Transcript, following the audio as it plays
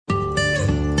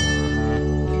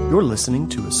You're listening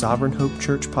to a Sovereign Hope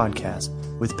Church podcast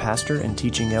with pastor and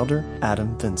teaching elder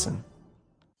Adam Vinson.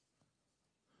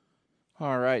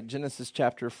 All right, Genesis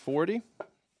chapter 40.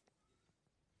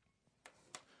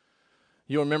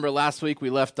 You'll remember last week we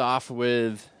left off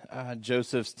with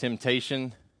Joseph's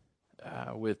temptation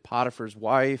with Potiphar's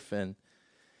wife and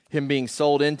him being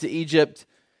sold into Egypt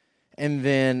and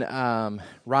then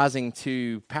rising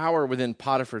to power within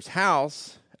Potiphar's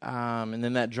house. And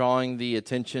then that drawing the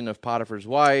attention of Potiphar's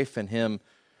wife and him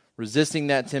resisting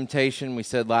that temptation. We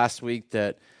said last week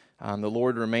that the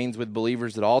Lord remains with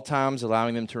believers at all times,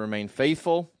 allowing them to remain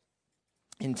faithful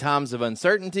in times of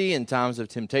uncertainty, in times of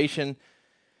temptation,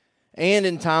 and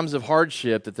in times of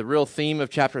hardship. That the real theme of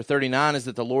chapter 39 is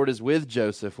that the Lord is with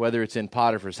Joseph, whether it's in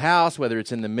Potiphar's house, whether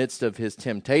it's in the midst of his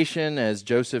temptation, as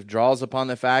Joseph draws upon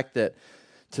the fact that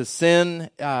to sin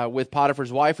with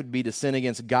Potiphar's wife would be to sin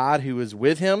against God who is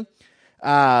with him.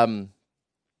 And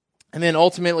then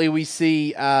ultimately we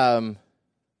see Joseph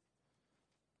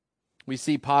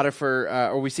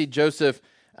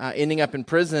ending up in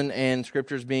prison, and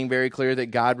Scripture's being very clear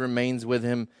that God remains with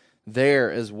him there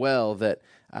as well. That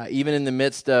even in the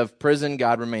midst of prison,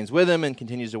 God remains with him and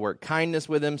continues to work kindness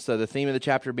with him. So the theme of the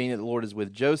chapter being that the Lord is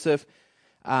with Joseph.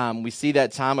 We see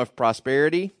that time of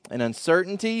prosperity and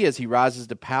uncertainty as he rises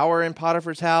to power in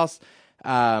Potiphar's house.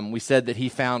 We said that he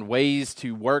found ways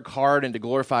to work hard and to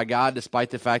glorify God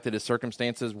despite the fact that his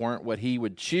circumstances weren't what he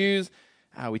would choose.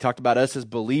 We talked about us as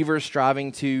believers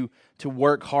striving to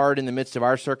work hard in the midst of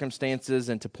our circumstances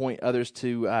and to point others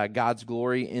to God's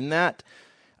glory in that.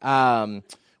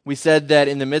 We said that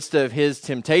in the midst of his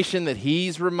temptation that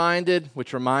he's reminded,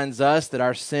 which reminds us that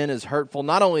our sin is hurtful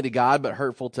not only to God but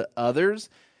hurtful to others,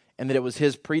 and that it was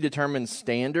his predetermined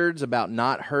standards about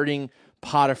not hurting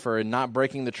Potiphar and not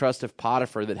breaking the trust of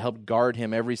Potiphar that helped guard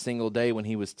him every single day when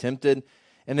he was tempted.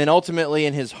 And then ultimately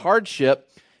in his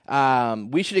hardship,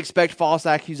 we should expect false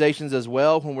accusations as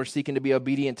well when we're seeking to be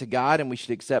obedient to God, and we should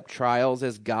accept trials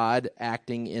as God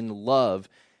acting in love,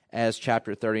 as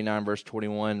chapter 39, verse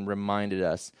 21 reminded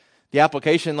us. The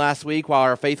application last week, while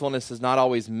our faithfulness is not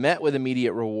always met with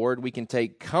immediate reward, we can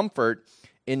take comfort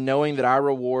in knowing that our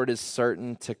reward is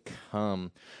certain to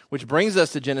come. Which brings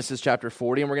us to Genesis chapter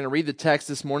 40, and we're going to read the text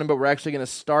this morning, but we're actually going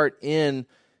to start in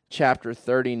chapter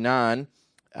 39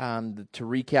 to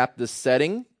recap the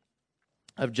setting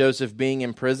of Joseph being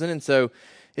in prison. And so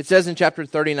it says in chapter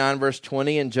 39, verse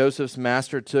 20, "And Joseph's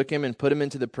master took him and put him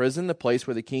into the prison, the place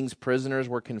where the king's prisoners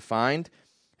were confined.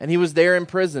 And he was there in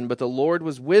prison, but the Lord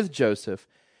was with Joseph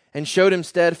and showed him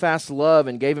steadfast love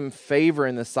and gave him favor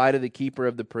in the sight of the keeper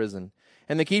of the prison.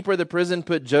 And the keeper of the prison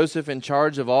put Joseph in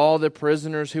charge of all the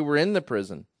prisoners who were in the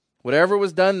prison. Whatever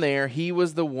was done there, he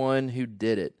was the one who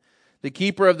did it. The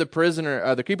keeper of the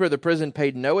prison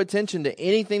paid no attention to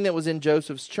anything that was in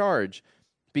Joseph's charge,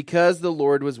 because the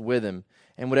Lord was with him.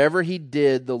 And whatever he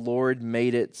did, the Lord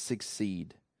made it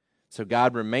succeed." So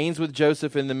God remains with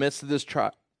Joseph in the midst of this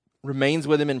trial, remains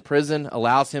with him in prison,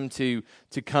 allows him to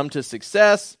come to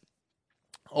success,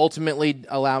 ultimately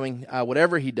allowing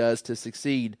whatever he does to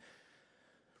succeed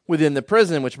within the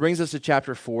prison, which brings us to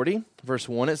chapter 40, verse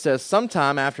 1. It says,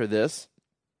 "Sometime after this,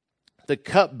 the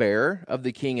cupbearer of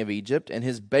the king of Egypt and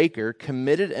his baker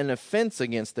committed an offense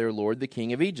against their lord, the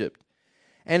king of Egypt.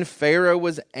 And Pharaoh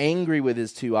was angry with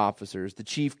his two officers, the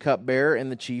chief cupbearer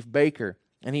and the chief baker,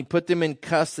 and he put them in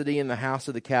custody in the house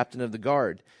of the captain of the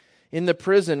guard, in the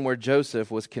prison where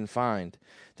Joseph was confined.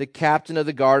 The captain of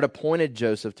the guard appointed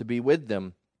Joseph to be with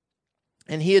them,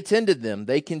 and he attended them.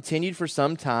 They continued for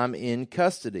some time in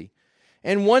custody.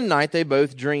 And one night they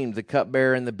both dreamed, the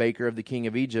cupbearer and the baker of the king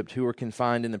of Egypt, who were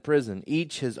confined in the prison,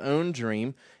 each his own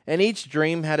dream, and each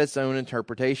dream had its own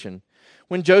interpretation.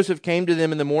 When Joseph came to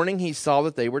them in the morning, he saw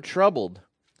that they were troubled.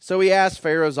 So he asked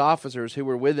Pharaoh's officers who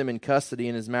were with him in custody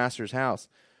in his master's house,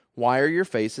 'Why are your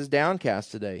faces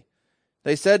downcast today?'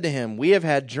 They said to him, 'We have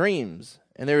had dreams,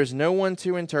 and there is no one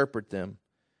to interpret them.'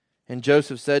 And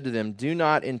Joseph said to them, 'Do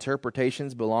not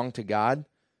interpretations belong to God?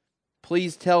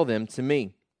 Please tell them to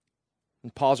me.'"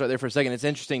 And pause right there for a second. It's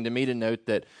interesting to me to note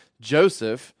that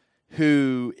Joseph,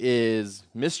 who is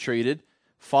mistreated,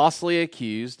 falsely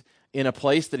accused, in a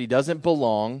place that he doesn't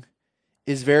belong,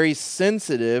 is very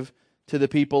sensitive to the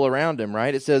people around him,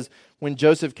 right? It says, when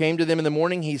Joseph came to them in the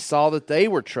morning, he saw that they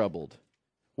were troubled.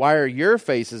 "Why are your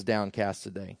faces downcast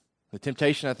today?" The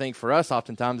temptation, I think, for us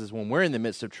oftentimes is when we're in the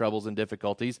midst of troubles and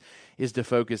difficulties is to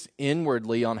focus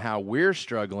inwardly on how we're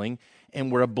struggling, and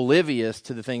we're oblivious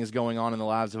to the things going on in the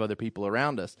lives of other people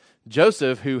around us.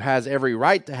 Joseph, who has every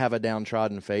right to have a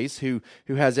downtrodden face, who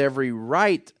has every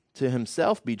right to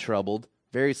himself be troubled,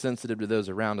 very sensitive to those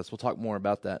around us. We'll talk more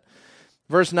about that.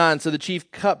 Verse 9, so the chief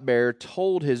cupbearer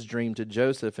told his dream to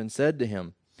Joseph and said to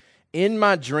him, in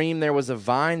my dream there was a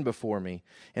vine before me,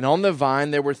 and on the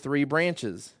vine there were 3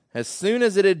 branches. As soon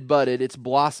as it had budded, its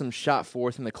blossoms shot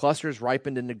forth, and the clusters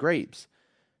ripened into grapes.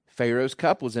 Pharaoh's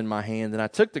cup was in my hand, and I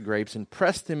took the grapes and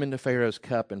pressed them into Pharaoh's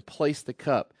cup and placed the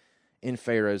cup in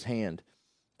Pharaoh's hand.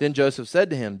 Then Joseph said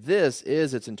to him, this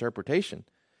is its interpretation.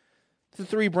 The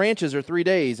 3 branches are 3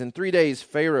 days. In 3 days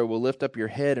Pharaoh will lift up your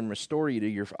head and restore you to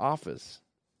your office.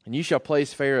 And you shall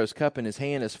place Pharaoh's cup in his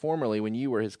hand as formerly when you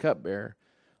were his cupbearer.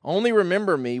 Only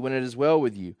remember me when it is well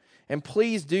with you, and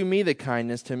please do me the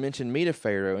kindness to mention me to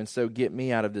Pharaoh, and so get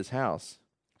me out of this house.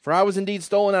 For I was indeed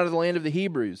stolen out of the land of the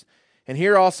Hebrews, and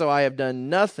here also I have done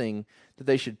nothing that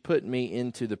they should put me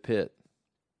into the pit.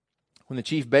 When the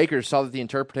chief baker saw that the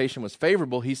interpretation was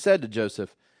favorable, he said to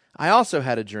Joseph, I also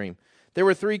had a dream. There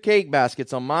were 3 cake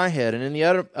baskets on my head, and in the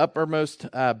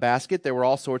uppermost basket there were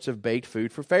all sorts of baked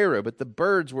food for Pharaoh, but the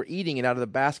birds were eating it out of the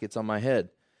baskets on my head.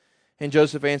 And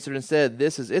Joseph answered and said,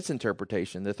 this is its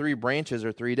interpretation. The 3 branches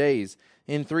are 3 days.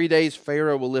 In 3 days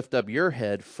Pharaoh will lift up your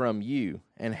head from you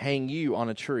and hang you on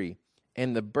a tree,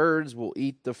 and the birds will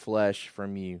eat the flesh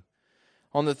from you.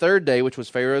 On the 3rd day, which was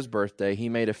Pharaoh's birthday, he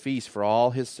made a feast for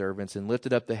all his servants and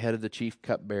lifted up the head of the chief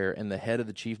cupbearer and the head of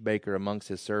the chief baker amongst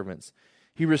his servants.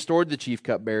 He restored the chief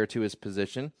cupbearer to his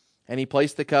position, and he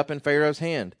placed the cup in Pharaoh's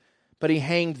hand. But he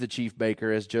hanged the chief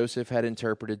baker as Joseph had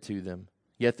interpreted to them.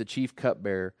 Yet the chief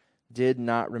cupbearer did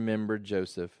not remember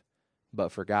Joseph,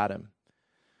 but forgot him.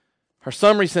 Our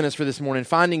summary sentence for this morning,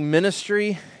 finding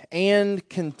ministry and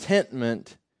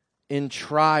contentment in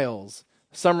trials.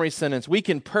 Summary sentence, we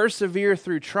can persevere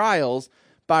through trials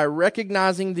by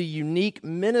recognizing the unique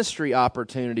ministry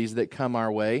opportunities that come our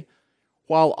way,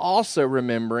 while also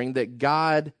remembering that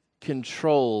God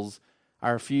controls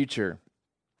our future.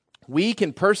 We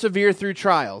can persevere through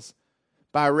trials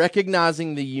by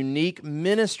recognizing the unique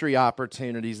ministry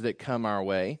opportunities that come our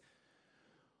way,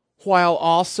 while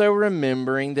also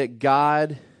remembering that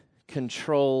God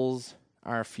controls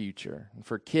our future. And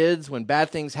for kids, when bad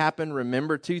things happen,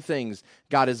 remember 2 things.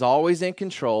 God is always in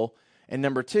control, and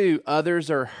number 2, others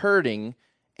are hurting,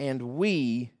 and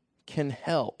we can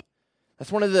help.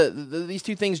 That's one of these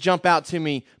 2 things jump out to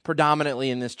me predominantly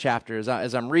in this chapter.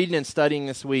 As I'm reading and studying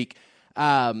this week,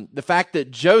 the fact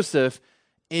that Joseph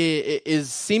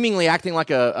is seemingly acting like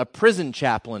a prison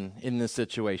chaplain in this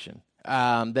situation.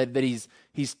 That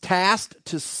he's tasked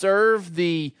to serve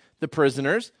the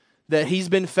prisoners, that he's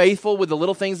been faithful with the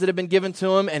little things that have been given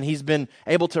to him, and he's been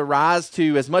able to rise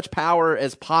to as much power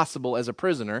as possible as a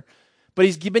prisoner. But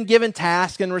he's been given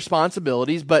tasks and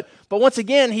responsibilities, but once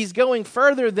again, he's going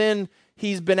further than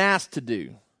he's been asked to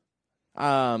do.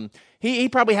 He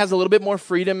probably has a little bit more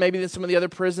freedom maybe than some of the other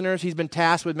prisoners. He's been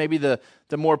tasked with maybe the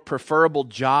more preferable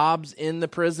jobs in the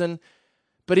prison.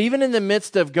 But even in the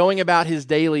midst of going about his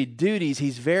daily duties,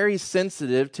 he's very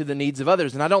sensitive to the needs of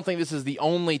others. And I don't think this is the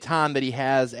only time that he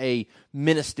has a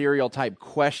ministerial type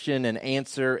question and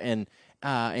answer and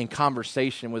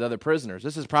conversation with other prisoners.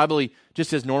 This is probably just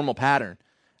his normal pattern.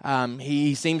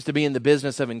 He seems to be in the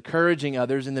business of encouraging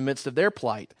others in the midst of their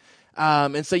plight.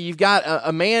 And so you've got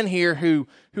a man here who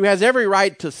has every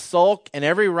right to sulk and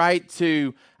every right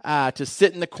to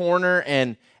sit in the corner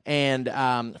and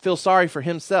feel sorry for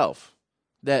himself.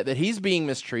 That he's being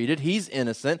mistreated, he's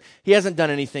innocent, he hasn't done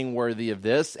anything worthy of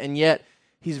this, and yet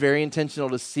he's very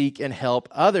intentional to seek and help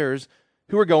others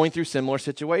who are going through similar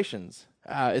situations.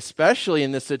 Especially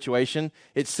in this situation,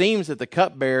 it seems that the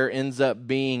cupbearer ends up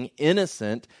being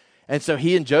innocent, and so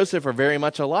he and Joseph are very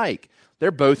much alike.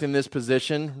 They're both in this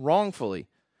position wrongfully.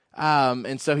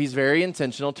 And so he's very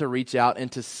intentional to reach out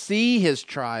and to see his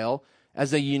trial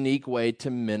as a unique way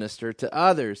to minister to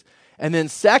others. And then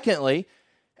secondly,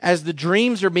 as the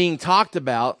dreams are being talked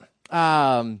about,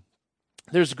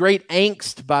 there's great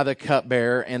angst by the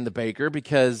cupbearer and the baker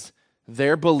because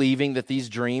they're believing that these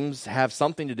dreams have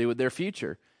something to do with their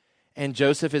future. And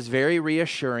Joseph is very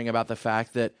reassuring about the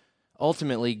fact that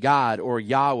ultimately God, or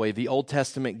Yahweh, the Old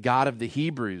Testament God of the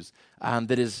Hebrews,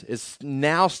 that is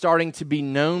now starting to be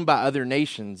known by other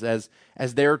nations as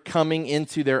they're coming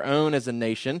into their own as a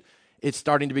nation. It's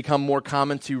starting to become more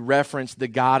common to reference the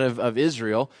God of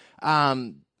Israel.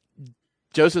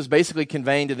 Joseph's basically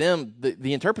conveying to them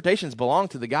the interpretations belong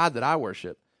to the God that I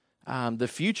worship. The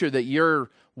future that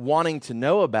you're wanting to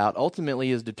know about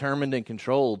ultimately is determined and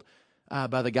controlled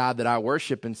by the God that I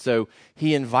worship. And so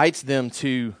he invites them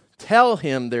to tell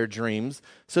him their dreams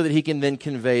so that he can then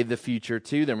convey the future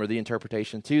to them or the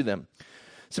interpretation to them.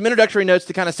 Some introductory notes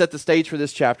to kind of set the stage for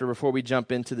this chapter before we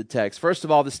jump into the text. First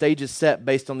of all, the stage is set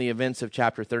based on the events of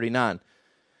chapter 39.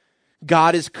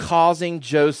 God is causing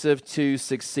Joseph to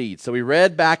succeed. So we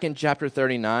read back in chapter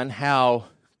 39 how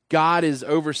God is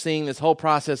overseeing this whole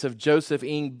process of Joseph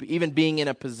even being in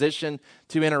a position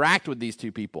to interact with these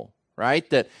two people, right?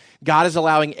 That God is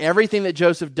allowing everything that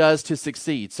Joseph does to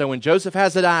succeed. So when Joseph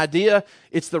has an idea,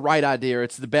 it's the right idea,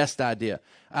 it's the best idea.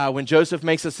 When Joseph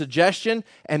makes a suggestion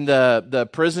and the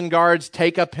prison guards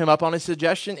take him up on his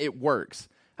suggestion, it works.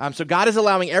 So God is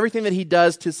allowing everything that he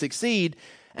does to succeed,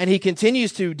 and he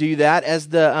continues to do that as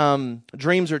the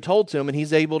dreams are told to him, and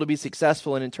he's able to be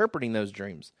successful in interpreting those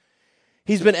dreams.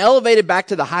 He's been elevated back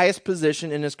to the highest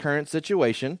position in his current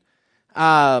situation.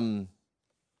 So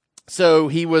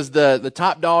he was the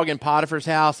top dog in Potiphar's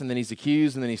house, and then he's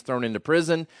accused, and then he's thrown into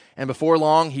prison. And before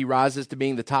long, he rises to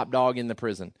being the top dog in the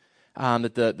prison.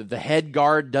 That the head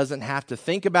guard doesn't have to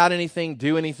think about anything,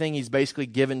 do anything. He's basically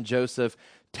given Joseph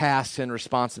tasks and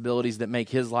responsibilities that make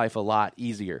his life a lot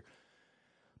easier.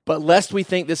 But lest we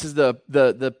think this is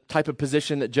the type of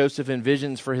position that Joseph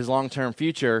envisions for his long-term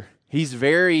future, he's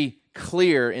very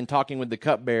clear in talking with the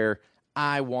cupbearer,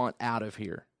 I want out of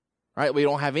here. Right? We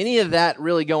don't have any of that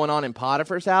really going on in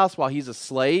Potiphar's house while he's a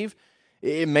slave.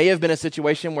 It may have been a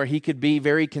situation where he could be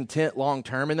very content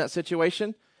long-term in that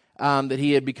situation, that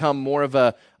he had become more of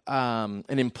an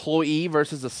employee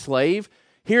versus a slave.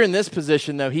 Here in this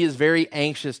position, though, he is very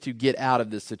anxious to get out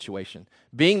of this situation.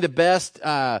 Being the best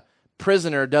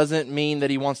prisoner doesn't mean that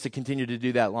he wants to continue to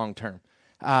do that long-term.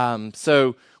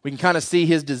 So we can kind of see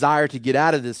his desire to get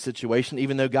out of this situation,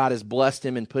 even though God has blessed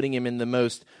him and putting him in the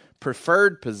most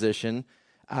preferred position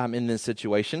in this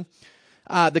situation.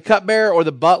 The cupbearer or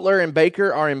the butler and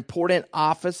baker are important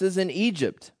offices in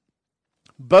Egypt.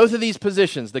 Both of these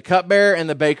positions, the cupbearer and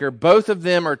the baker, both of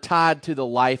them are tied to the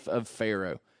life of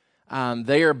Pharaoh.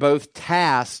 They are both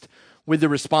tasked with the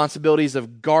responsibilities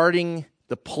of guarding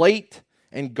the plate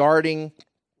and guarding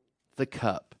the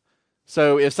cup.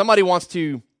 So if somebody wants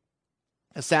to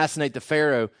assassinate the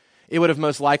Pharaoh, it would have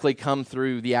most likely come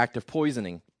through the act of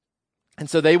poisoning. And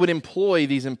so they would employ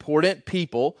these important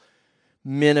people,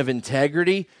 men of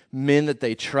integrity, men that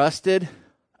they trusted,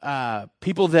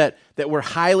 people that were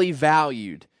highly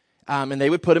valued. And they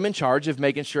would put them in charge of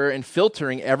making sure and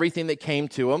filtering everything that came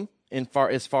to them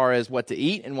as far as what to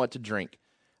eat and what to drink.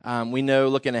 We know,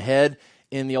 looking ahead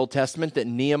in the Old Testament, that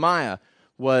Nehemiah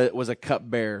was a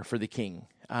cupbearer for the king.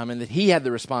 And that he had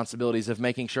the responsibilities of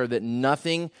making sure that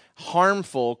nothing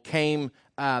harmful came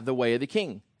the way of the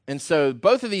king. And so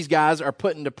both of these guys are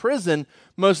put into prison,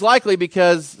 most likely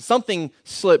because something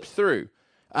slipped through.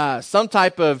 Some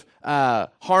type of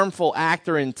harmful act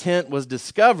or intent was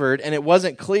discovered, and it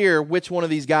wasn't clear which one of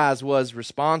these guys was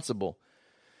responsible.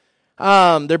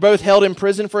 They're both held in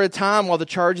prison for a time while the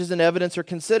charges and evidence are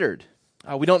considered.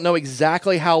 We don't know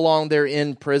exactly how long they're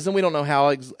in prison. We don't know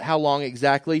how long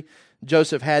exactly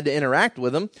Joseph had to interact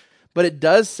with them. But it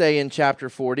does say in chapter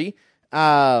 40,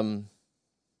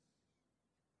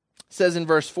 says in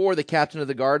verse 4, the captain of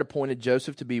the guard appointed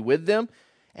Joseph to be with them,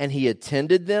 and he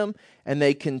attended them, and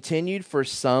they continued for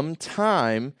some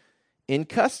time in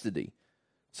custody.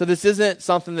 So this isn't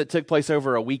something that took place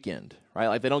over a weekend, right?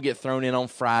 Like they don't get thrown in on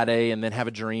Friday and then have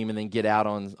a dream and then get out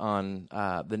on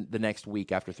the next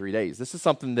week after 3 days. This is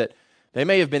something that they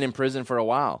may have been in prison for a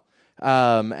while.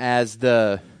 As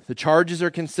the charges are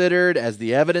considered, as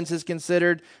the evidence is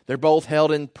considered, they're both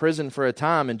held in prison for a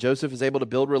time, and Joseph is able to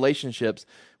build relationships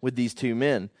with these two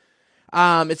men.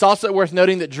 It's also worth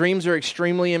noting that dreams are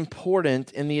extremely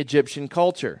important in the Egyptian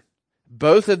culture.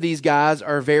 Both of these guys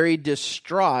are very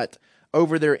distraught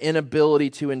over their inability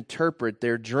to interpret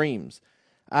their dreams.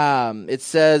 It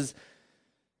says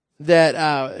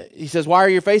that, he says, why are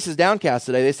your faces downcast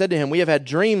today? They said to him, we have had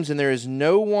dreams and there is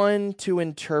no one to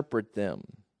interpret them.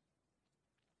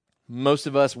 Most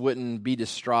of us wouldn't be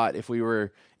distraught if we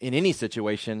were in any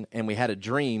situation and we had a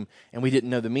dream and we didn't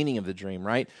know the meaning of the dream,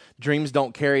 right? Dreams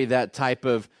don't carry that type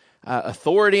of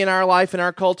authority in our life, in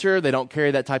our culture. They don't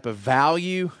carry that type of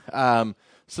value.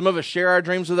 Some of us share our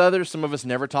dreams with others. Some of us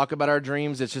never talk about our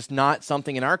dreams. It's just not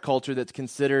something in our culture that's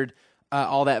considered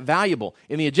all that valuable.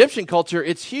 In the Egyptian culture,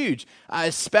 it's huge,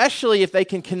 especially if they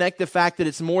can connect the fact that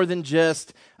it's more than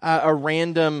just a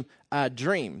random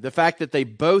dream. The fact that they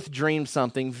both dreamed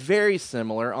something very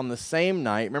similar on the same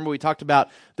night. Remember, we talked about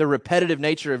the repetitive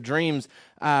nature of dreams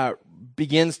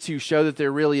begins to show that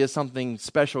there really is something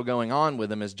special going on with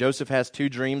them. As Joseph has two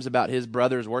dreams about his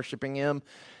brothers worshiping him,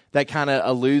 that kind of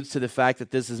alludes to the fact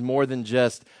that this is more than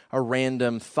just a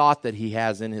random thought that he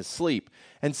has in his sleep.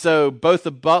 And so both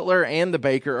the butler and the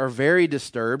baker are very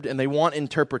disturbed, and they want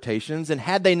interpretations. And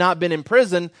had they not been in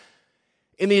prison,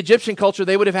 In the Egyptian culture,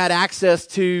 they would have had access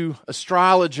to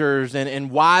astrologers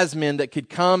and wise men that could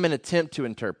come and attempt to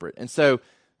interpret. And so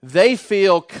they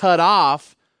feel cut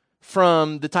off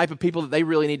from the type of people that they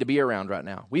really need to be around right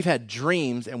now. We've had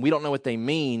dreams and we don't know what they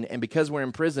mean, and because we're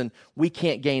in prison, we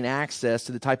can't gain access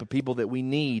to the type of people that we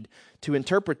need to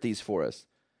interpret these for us.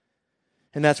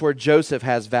 And that's where Joseph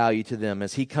has value to them,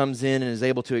 as he comes in and is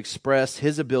able to express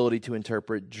his ability to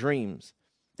interpret dreams.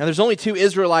 Now, there's only two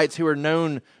Israelites who are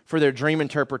known for their dream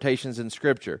interpretations in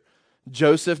Scripture.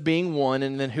 Joseph being one,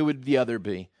 and then who would the other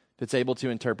be that's able to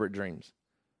interpret dreams?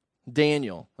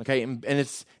 Daniel. Okay, and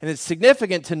it's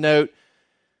significant to note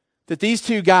that these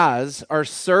two guys are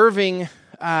serving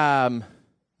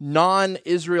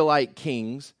non-Israelite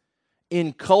kings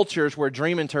in cultures where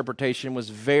dream interpretation was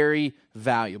very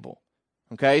valuable.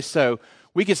 Okay, so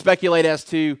we could speculate as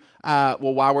to,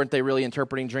 why weren't they really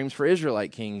interpreting dreams for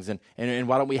Israelite kings? And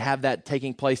why don't we have that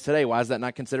taking place today? Why is that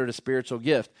not considered a spiritual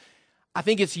gift? I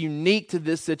think it's unique to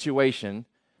this situation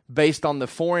based on the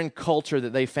foreign culture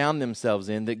that they found themselves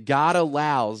in, that God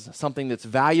allows something that's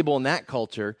valuable in that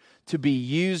culture to be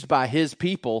used by his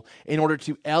people in order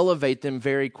to elevate them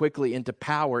very quickly into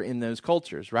power in those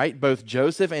cultures, right? Both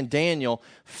Joseph and Daniel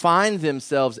find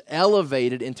themselves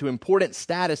elevated into important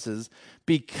statuses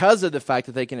because of the fact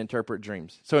that they can interpret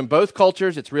dreams. So in both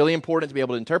cultures, it's really important to be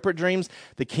able to interpret dreams.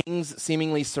 The kings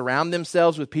seemingly surround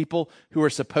themselves with people who are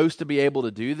supposed to be able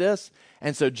to do this.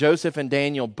 And so Joseph and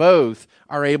Daniel both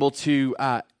are able to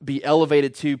be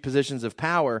elevated to positions of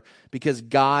power because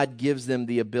God gives them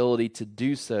the ability to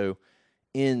do so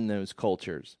in those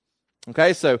cultures.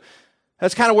 Okay, so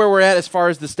that's kind of where we're at as far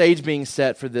as the stage being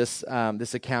set for this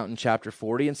account in chapter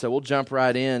 40. And so we'll jump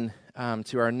right in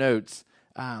to our notes.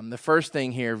 The first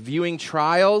thing here, viewing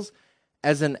trials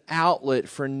as an outlet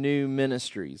for new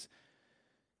ministries.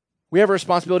 We have a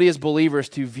responsibility as believers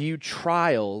to view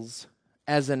trials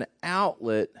as an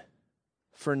outlet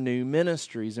for new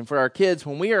ministries. And for our kids,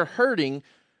 when we are hurting,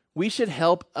 we should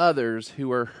help others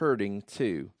who are hurting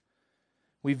too.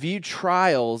 We view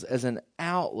trials as an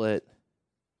outlet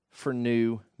for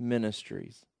new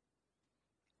ministries.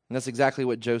 And that's exactly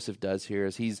what Joseph does here,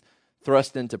 as he's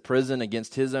thrust into prison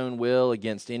against his own will,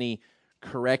 against any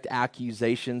correct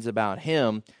accusations about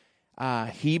him.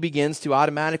 He begins to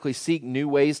automatically seek new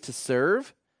ways to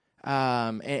serve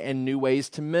and new ways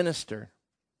to minister.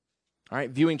 All right,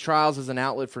 viewing trials as an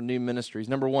outlet for new ministries.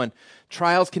 Number one,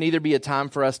 trials can either be a time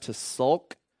for us to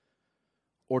sulk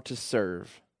or to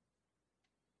serve.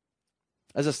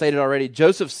 As I stated already,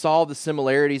 Joseph saw the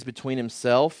similarities between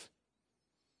himself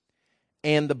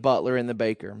and the butler and the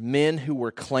baker, men who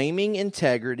were claiming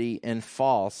integrity and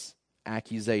false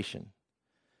accusation.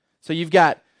 So you've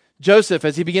got Joseph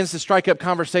as he begins to strike up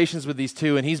conversations with these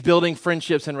two, and he's building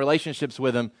friendships and relationships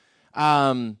with them.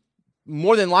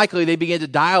 More than likely, they begin to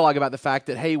dialogue about the fact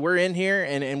that, hey, we're in here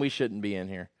and we shouldn't be in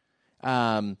here.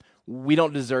 We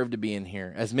don't deserve to be in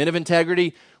here. As men of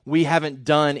integrity, we haven't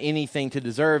done anything to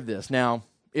deserve this. Now,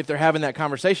 if they're having that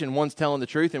conversation, one's telling the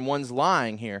truth and one's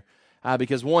lying here,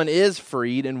 because one is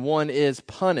freed and one is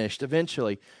punished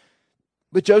eventually.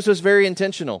 But Joseph's very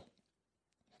intentional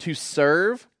to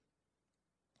serve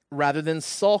rather than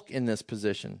sulk in this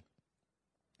position.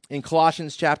 In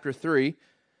Colossians chapter 3,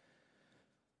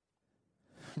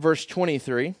 verse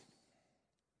 23,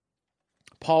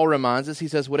 Paul reminds us, he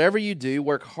says, "Whatever you do,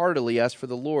 work heartily as for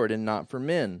the Lord and not for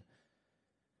men,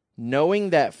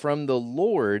 knowing that from the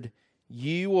Lord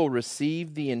you will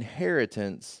receive the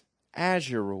inheritance as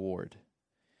your reward.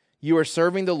 You are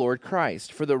serving the Lord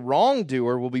Christ. For the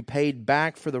wrongdoer will be paid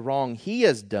back for the wrong he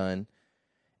has done,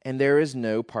 and there is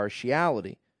no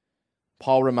partiality."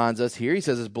 Paul reminds us here, he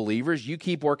says, as believers, you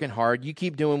keep working hard. You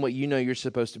keep doing what you know you're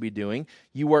supposed to be doing.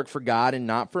 You work for God and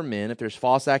not for men. If there's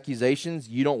false accusations,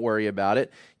 you don't worry about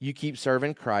it. You keep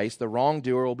serving Christ. The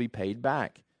wrongdoer will be paid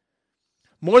back.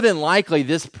 More than likely,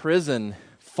 this prison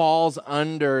falls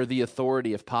under the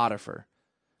authority of Potiphar.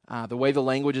 The way the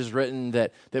language is written,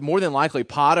 that more than likely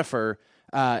Potiphar,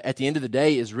 at the end of the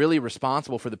day, is really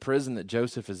responsible for the prison that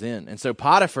Joseph is in. And so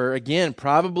Potiphar, again,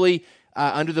 probably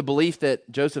under the belief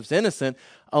that Joseph's innocent,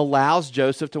 allows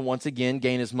Joseph to once again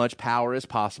gain as much power as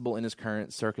possible in his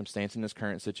current circumstance, in his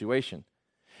current situation.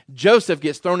 Joseph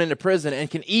gets thrown into prison and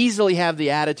can easily have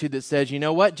the attitude that says, you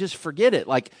know what, just forget it.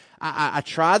 Like, I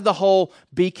tried the whole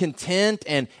be content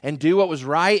and do what was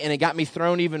right, and it got me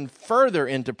thrown even further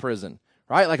into prison.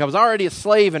 Right? Like, I was already a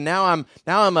slave, and now I'm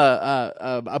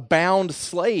a bound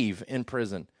slave in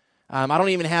prison. I don't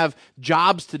even have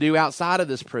jobs to do outside of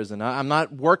this prison. I'm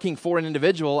not working for an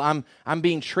individual. I'm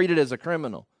being treated as a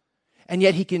criminal. And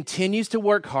yet he continues to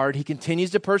work hard. He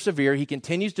continues to persevere. He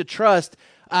continues to trust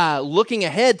looking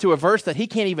ahead to a verse that he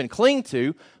can't even cling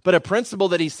to, but a principle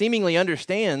that he seemingly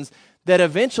understands, that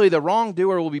eventually the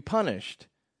wrongdoer will be punished,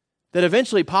 that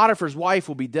eventually Potiphar's wife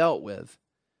will be dealt with.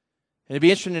 And it'd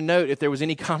be interesting to note if there was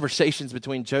any conversations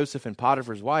between Joseph and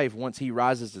Potiphar's wife once he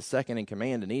rises to second in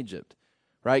command in Egypt,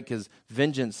 right? Because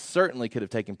vengeance certainly could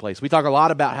have taken place. We talk a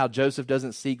lot about how Joseph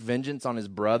doesn't seek vengeance on his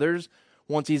brothers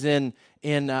once he's in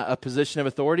a position of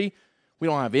authority. We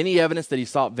don't have any evidence that he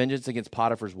sought vengeance against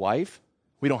Potiphar's wife.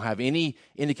 We don't have any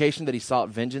indication that he sought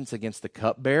vengeance against the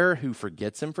cupbearer who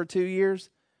forgets him for 2 years,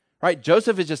 right?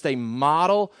 Joseph is just a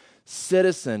model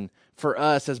citizen for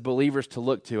us as believers to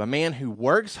look to. A man who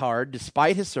works hard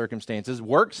despite his circumstances,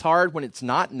 works hard when it's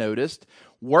not noticed,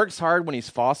 works hard when he's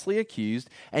falsely accused,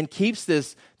 and keeps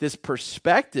this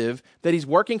perspective that he's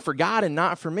working for God and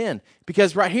not for men.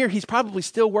 Because right here, he's probably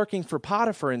still working for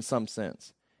Potiphar in some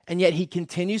sense. And yet he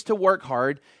continues to work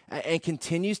hard and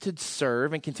continues to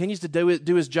serve and continues to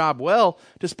do his job well,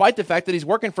 despite the fact that he's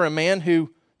working for a man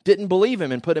who didn't believe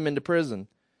him and put him into prison.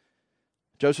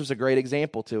 Joseph's a great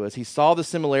example to us. He saw the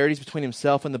similarities between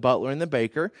himself and the butler and the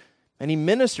baker, and he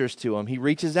ministers to him. He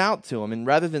reaches out to him, and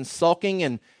rather than sulking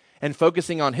and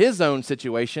focusing on his own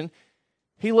situation,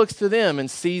 he looks to them and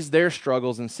sees their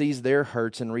struggles and sees their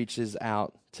hurts and reaches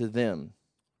out to them.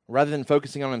 Rather than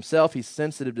focusing on himself, he's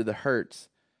sensitive to the hurts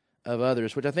of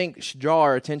others, which I think should draw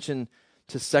our attention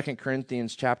to 2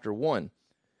 Corinthians chapter 1.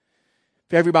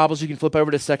 If you have your Bibles, you can flip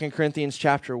over to 2 Corinthians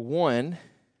chapter 1.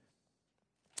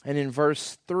 And in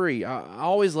verse 3, I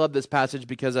always love this passage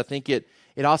because I think it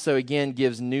also, again,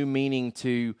 gives new meaning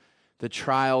to the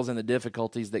trials and the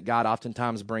difficulties that God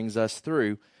oftentimes brings us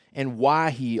through and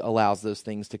why he allows those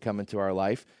things to come into our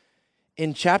life.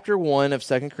 In chapter 1 of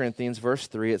 2 Corinthians, verse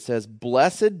 3, it says,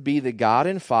 "Blessed be the God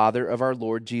and Father of our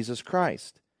Lord Jesus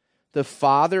Christ, the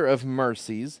Father of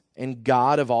mercies and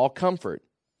God of all comfort,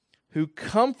 who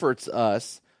comforts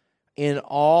us in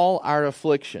all our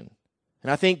affliction." And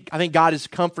I think God is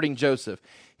comforting Joseph.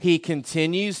 He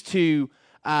continues to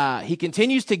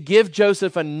give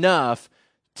Joseph enough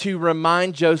to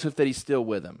remind Joseph that he's still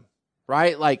with him,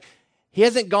 right? Like, he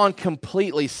hasn't gone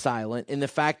completely silent in the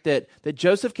fact that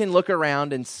Joseph can look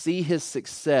around and see his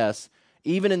success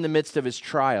even in the midst of his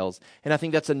trials. And I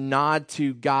think that's a nod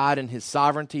to God and his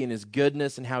sovereignty and his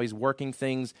goodness and how he's working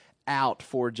things out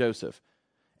for Joseph.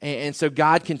 And so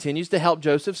God continues to help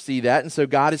Joseph see that, and so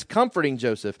God is comforting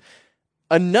Joseph.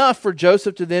 Enough for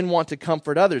Joseph to then want to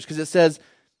comfort others, because it says,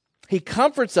 he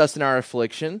comforts us in our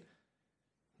affliction,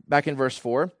 back in verse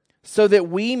 4, so that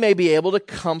we may be able to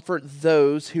comfort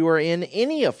those who are in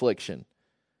any affliction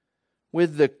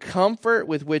with the comfort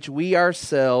with which we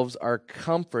ourselves are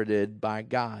comforted by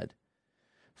God.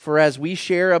 For as we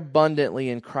share abundantly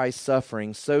in Christ's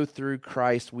suffering, so through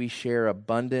Christ we share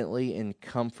abundantly in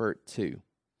comfort too.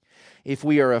 If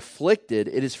we are afflicted,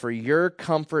 it is for your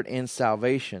comfort and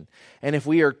salvation. And if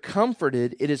we are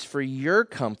comforted, it is for your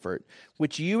comfort,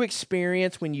 which you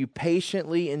experience when you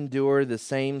patiently endure the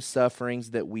same sufferings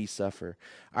that we suffer.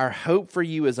 Our hope for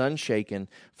you is unshaken,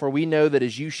 for we know that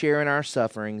as you share in our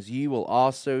sufferings, you will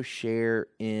also share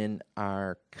in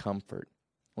our comfort.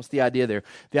 What's the idea there?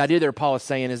 The idea there Paul is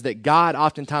saying is that God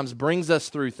oftentimes brings us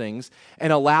through things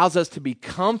and allows us to be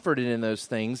comforted in those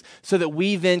things so that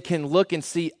we then can look and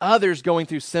see others going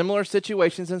through similar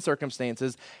situations and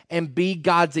circumstances and be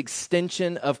God's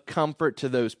extension of comfort to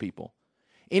those people.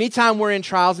 Anytime we're in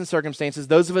trials and circumstances,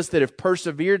 those of us that have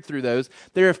persevered through those,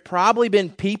 there have probably been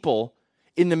people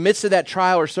in the midst of that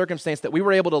trial or circumstance that we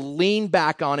were able to lean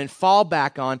back on and fall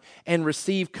back on and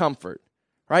receive comfort.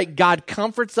 Right? God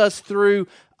comforts us through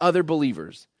other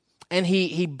believers. And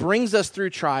he brings us through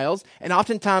trials, and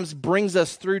oftentimes brings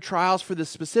us through trials for the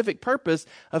specific purpose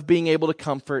of being able to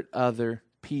comfort other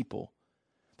people.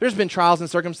 There's been trials and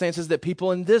circumstances that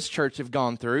people in this church have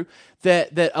gone through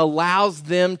that allows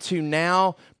them to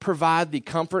now provide the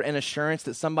comfort and assurance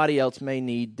that somebody else may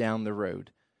need down the road.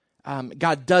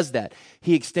 God does that.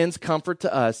 He extends comfort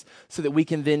to us so that we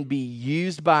can then be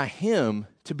used by him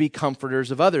to be comforters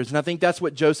of others. And I think that's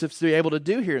what Joseph's able to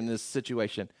do here in this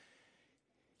situation.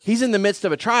 He's in the midst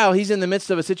of a trial. He's in the midst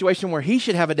of a situation where he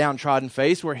should have a downtrodden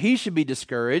face, where he should be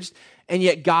discouraged, and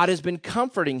yet God has been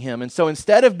comforting him. And so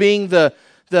instead of being the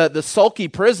sulky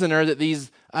prisoner that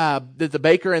the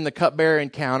baker and the cupbearer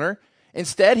encounter,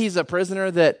 instead he's a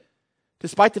prisoner that,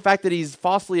 despite the fact that he's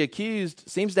falsely accused,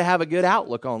 seems to have a good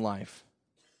outlook on life.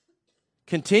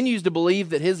 Continues to believe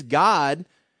that his God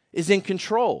is in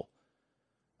control.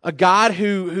 A God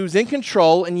who's in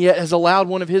control and yet has allowed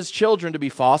one of his children to be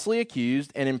falsely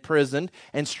accused and imprisoned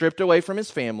and stripped away from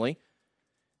his family.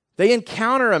 They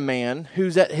encounter a man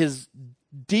who's at his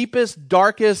deepest,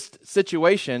 darkest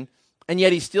situation, And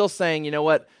yet he's still saying, you know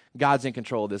what? God's in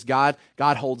control of this. God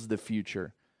holds the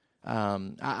future.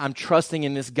 I'm trusting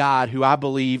in this God who I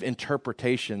believe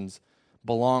interpretations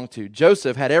belong to.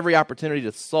 Joseph had every opportunity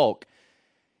to sulk,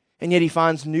 and yet he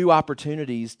finds new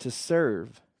opportunities to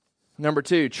serve. Number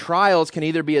 2, trials can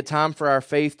either be a time for our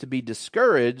faith to be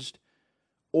discouraged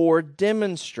or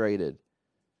demonstrated.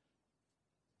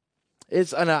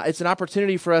 It's an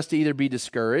opportunity for us to either be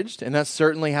discouraged, and that's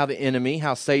certainly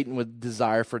how Satan would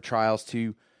desire for trials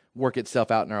to work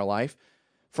itself out in our life,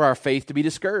 for our faith to be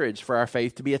discouraged, for our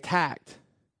faith to be attacked.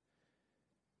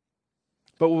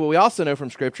 But what we also know from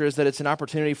Scripture is that it's an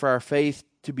opportunity for our faith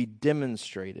to be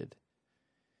demonstrated.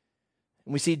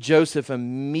 And we see Joseph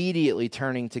immediately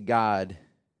turning to God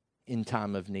in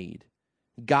time of need.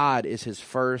 God is his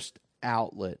first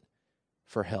outlet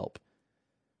for help.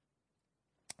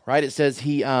 Right? It says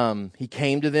he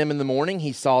came to them in the morning.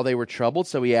 He saw they were troubled,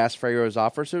 so he asked Pharaoh's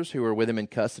officers who were with him in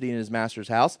custody in his master's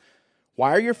house, "Why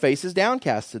are your faces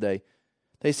downcast today?"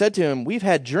 They said to him, "We've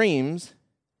had dreams,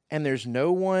 and there's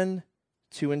no one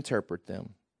to interpret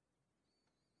them."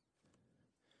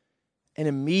 And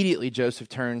immediately Joseph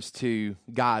turns to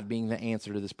God being the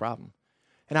answer to this problem.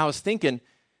 And I was thinking,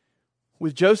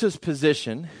 with Joseph's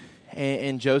position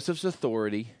and Joseph's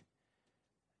authority,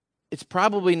 it's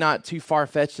probably not too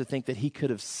far-fetched to think that he could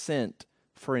have sent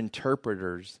for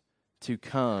interpreters to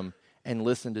come and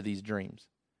listen to these dreams.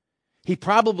 He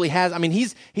probably has. I mean,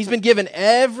 he's been given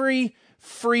every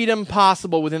freedom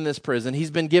possible within this prison.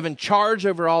 He's been given charge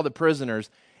over all the prisoners.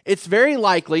 It's very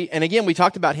likely, and again, we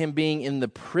talked about him being in the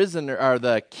prisoner or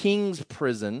the king's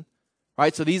prison,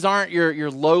 right? So these aren't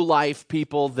your low-life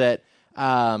people that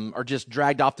are just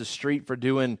dragged off the street for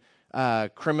doing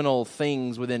criminal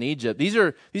things within Egypt. These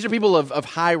are people of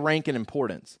high rank and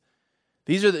importance.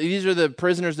 These are the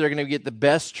prisoners that are going to get the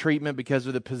best treatment because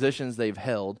of the positions they've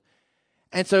held.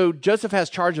 And so Joseph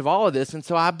has charge of all of this, and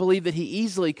so I believe that he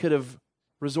easily could have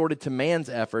resorted to man's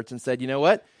efforts and said, you know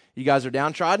what? You guys are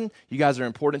downtrodden. You guys are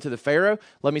important to the Pharaoh.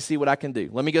 Let me see what I can do.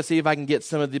 Let me go see if I can get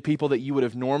some of the people that you would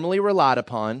have normally relied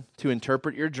upon to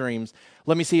interpret your dreams.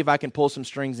 Let me see if I can pull some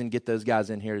strings and get those guys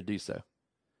in here to do so.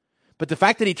 But the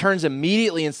fact that he turns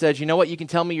immediately and says, you know what, you can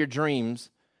tell me your dreams.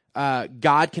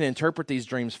 God can interpret these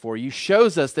dreams for you,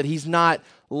 shows us that he's not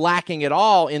lacking at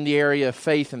all in the area of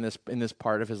faith in this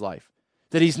part of his life.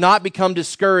 That he's not become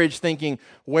discouraged thinking,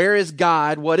 where is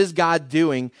God? What is God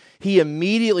doing? He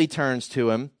immediately turns to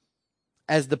him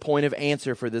as the point of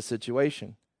answer for this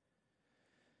situation.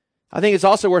 I think it's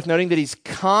also worth noting that he's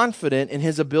confident in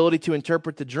his ability to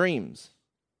interpret the dreams.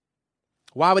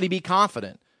 Why would he be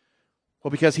confident?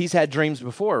 Well, because he's had dreams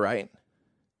before, right?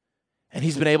 And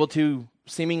he's been able to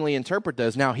seemingly interpret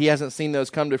those. Now, he hasn't seen those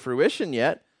come to fruition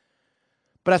yet,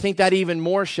 but I think that even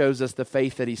more shows us the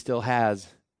faith that he still has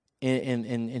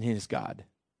in his God.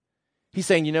 He's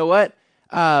saying, you know what?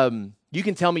 You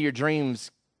can tell me your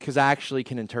dreams because I actually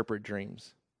can interpret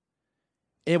dreams.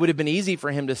 And it would have been easy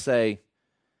for him to say,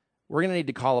 we're going to need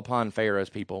to call upon Pharaoh's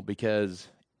people because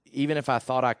even if I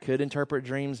thought I could interpret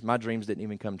dreams, my dreams didn't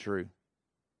even come true.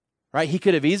 Right? He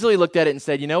could have easily looked at it and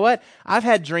said, you know what? I've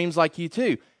had dreams like you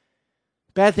too.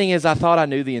 Bad thing is I thought I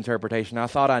knew the interpretation. I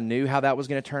thought I knew how that was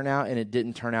going to turn out, and it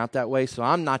didn't turn out that way, so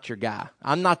I'm not your guy.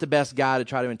 I'm not the best guy to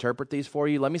try to interpret these for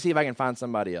you. Let me see if I can find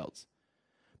somebody else.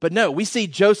 But no, we see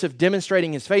Joseph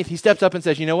demonstrating his faith. He steps up and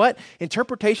says, you know what?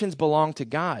 Interpretations belong to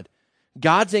God.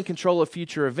 God's in control of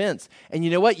future events. And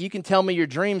you know what? You can tell me your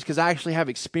dreams because I actually have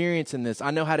experience in this.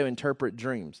 I know how to interpret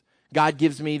dreams. God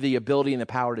gives me the ability and the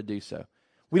power to do so.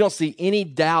 We don't see any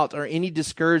doubt or any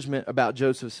discouragement about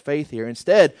Joseph's faith here.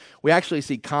 Instead, we actually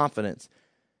see confidence,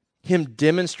 him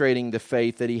demonstrating the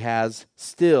faith that he has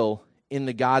still in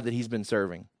the God that he's been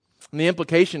serving. And the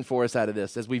implication for us out of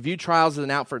this, as we view trials as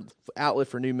an outlet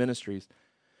for new ministries,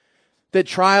 that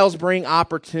trials bring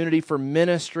opportunity for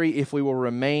ministry if we will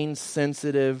remain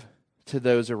sensitive to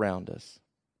those around us.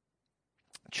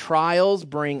 Trials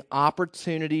bring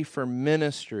opportunity for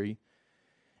ministry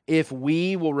if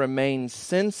we will remain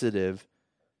sensitive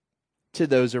to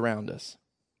those around us.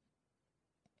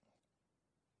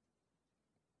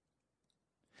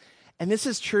 And this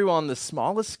is true on the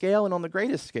smallest scale and on the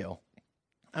greatest scale.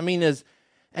 I mean, as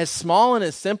small and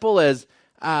as simple as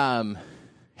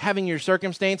having your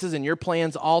circumstances and your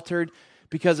plans altered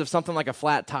because of something like a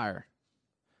flat tire.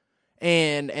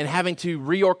 And having to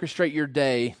reorchestrate your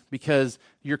day because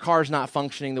your car's not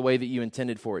functioning the way that you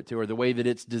intended for it to or the way that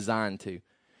it's designed to.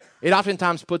 It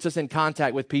oftentimes puts us in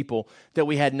contact with people that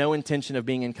we had no intention of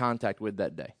being in contact with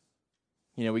that day.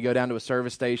 You know, we go down to a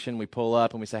service station, we pull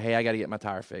up, and we say, hey, I got to get my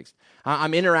tire fixed.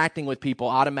 I'm interacting with people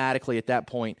automatically at that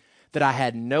point that I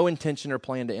had no intention or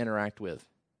plan to interact with.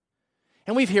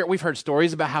 And we've heard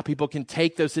stories about how people can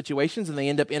take those situations and they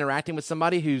end up interacting with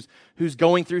somebody who's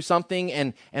going through something,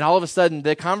 and all of a sudden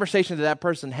the conversation that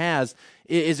person has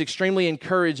is extremely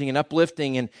encouraging and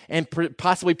uplifting, and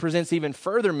possibly presents even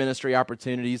further ministry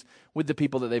opportunities with the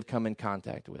people that they've come in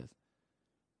contact with.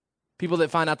 People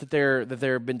that find out that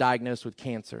they've been diagnosed with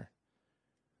cancer,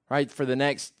 right? For the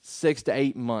next 6 to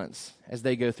 8 months as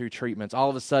they go through treatments, all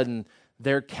of a sudden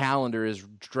their calendar is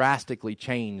drastically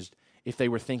changed if they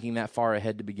were thinking that far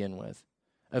ahead to begin with.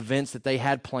 Events that they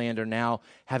had planned are now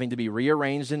having to be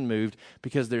rearranged and moved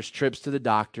because there's trips to the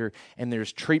doctor and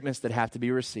there's treatments that have to be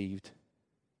received.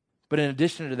 But in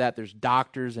addition to that, there's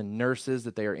doctors and nurses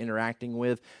that they are interacting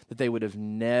with that they would have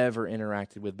never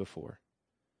interacted with before.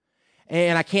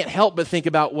 And I can't help but think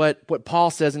about what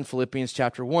Paul says in Philippians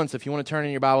chapter 1. So if you want to turn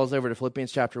in your Bibles over to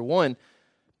Philippians chapter 1,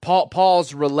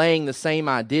 Paul's relaying the same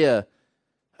idea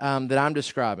that I'm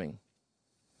describing.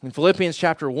 In Philippians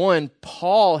chapter 1,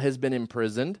 Paul has been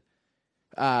imprisoned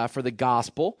for the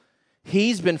gospel.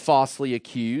 He's been falsely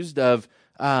accused of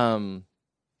trying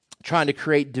to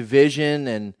create division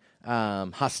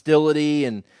and hostility,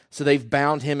 and so they've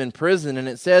bound him in prison. And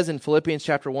it says in Philippians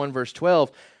chapter 1, verse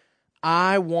 12,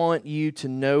 I want you to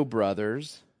know,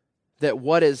 brothers, that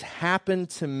what has happened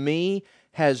to me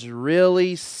has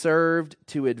really served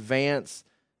to advance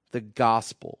the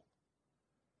gospel.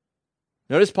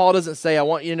 Notice Paul doesn't say, I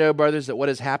want you to know, brothers, that what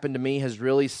has happened to me has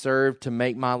really served to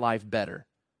make my life better.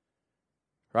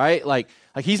 Right? Like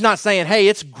he's not saying, hey,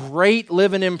 it's great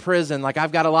living in prison. Like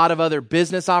I've got a lot of other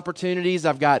business opportunities.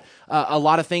 I've got a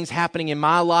lot of things happening in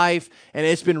my life, and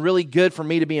it's been really good for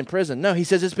me to be in prison. No, he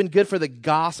says it's been good for the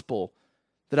gospel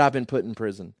that I've been put in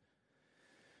prison,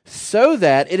 so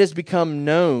that it has become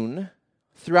known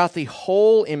throughout the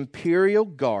whole imperial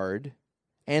guard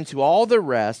and to all the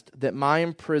rest that my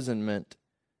imprisonment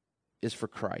is for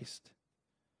Christ.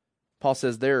 Paul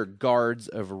says there are guards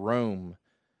of Rome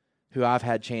who I've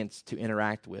had chance to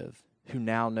interact with, who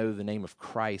now know the name of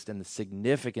Christ and the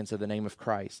significance of the name of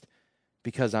Christ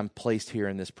because I'm placed here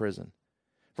in this prison.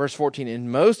 Verse 14, and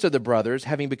most of the brothers,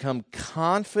 having become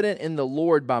confident in the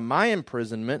Lord by my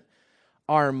imprisonment,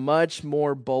 are much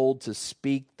more bold to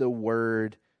speak the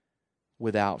word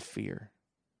without fear.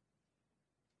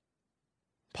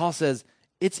 Paul says,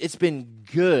 it's been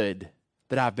good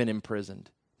that I've been imprisoned.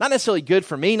 Not necessarily good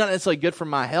for me, not necessarily good for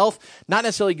my health, not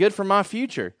necessarily good for my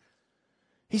future.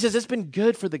 He says it's been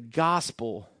good for the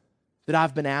gospel that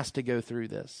I've been asked to go through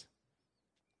this.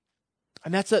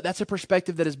 And that's a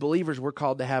perspective that as believers we're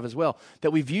called to have as well,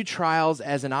 that we view trials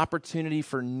as an opportunity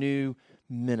for new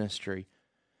ministry.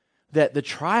 That the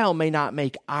trial may not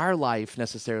make our life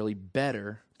necessarily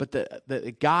better, but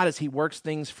that God, as he works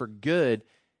things for good,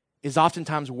 is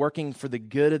oftentimes working for the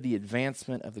good of the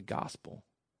advancement of the gospel.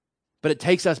 But it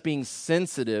takes us being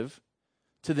sensitive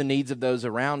to the needs of those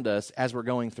around us as we're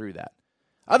going through that.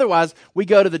 Otherwise, we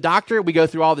go to the doctor, we go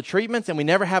through all the treatments, and we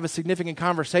never have a significant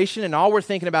conversation, and all we're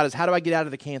thinking about is, how do I get out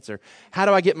of the cancer? How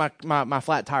do I get my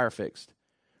flat tire fixed?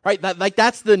 Right?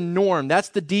 That's the norm. That's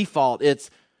the default.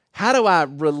 It's, how do I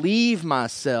relieve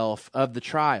myself of the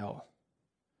trial?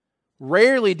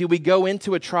 Rarely do we go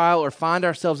into a trial or find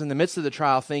ourselves in the midst of the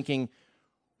trial thinking,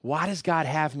 why does God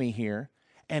have me here?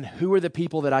 And who are the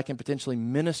people that I can potentially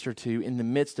minister to in the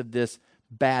midst of this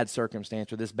bad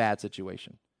circumstance or this bad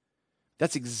situation?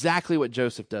 That's exactly what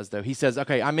Joseph does, though. He says,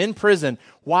 okay, I'm in prison.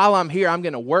 While I'm here, I'm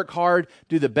going to work hard,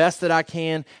 do the best that I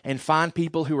can, and find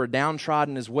people who are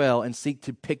downtrodden as well and seek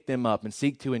to pick them up and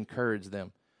seek to encourage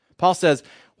them. Paul says,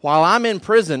 while I'm in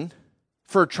prison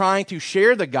for trying to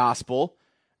share the gospel,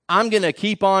 I'm going to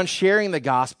keep on sharing the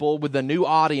gospel with the new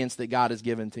audience that God has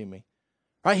given to me.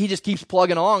 Right? He just keeps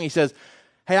plugging along. He says,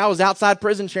 hey, I was outside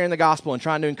prison sharing the gospel and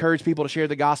trying to encourage people to share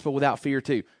the gospel without fear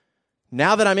too.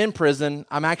 Now that I'm in prison,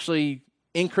 I'm actually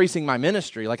increasing my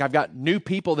ministry. Like I've got new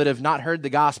people that have not heard the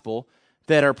gospel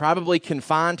that are probably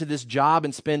confined to this job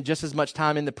and spend just as much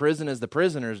time in the prison as the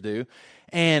prisoners do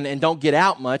and don't get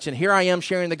out much. And here I am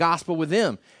sharing the gospel with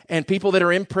them. And people that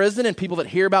are in prison and people that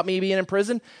hear about me being in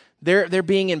prison, they're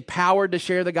being empowered to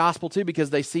share the gospel too because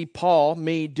they see Paul,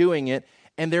 me doing it,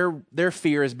 and their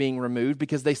fear is being removed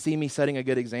because they see me setting a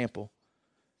good example.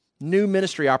 New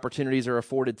ministry opportunities are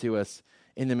afforded to us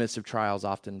in the midst of trials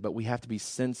often, but we have to be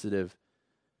sensitive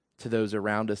to those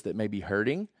around us that may be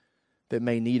hurting, that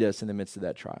may need us in the midst of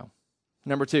that trial.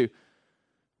 Number 2,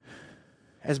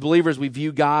 as believers, we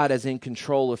view God as in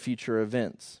control of future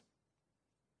events.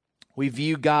 We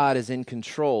view God as in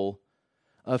control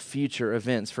of future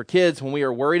events. For kids, when we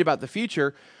are worried about the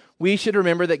future, we should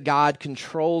remember that God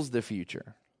controls the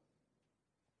future.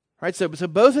 Right? So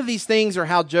both of these things are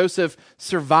how Joseph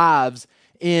survives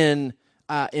in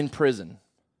prison.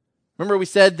 Remember we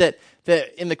said that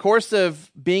in the course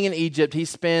of being in Egypt, he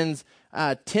spends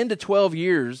 10 to 12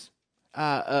 years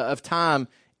of time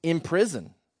in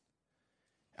prison.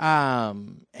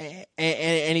 And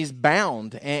he's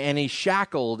bound and he's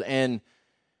shackled and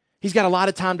he's got a lot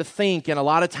of time to think and a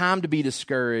lot of time to be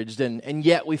discouraged. And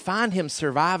yet we find him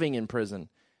surviving in prison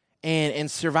and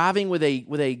surviving with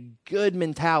a good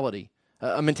mentality,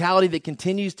 a mentality that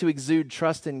continues to exude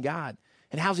trust in God.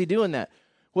 And how's he doing that?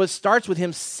 Well, it starts with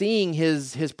him seeing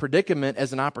his predicament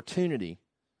as an opportunity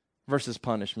versus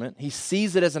punishment. He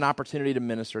sees it as an opportunity to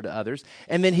minister to others.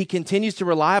 And then he continues to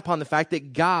rely upon the fact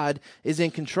that God is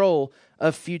in control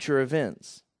of future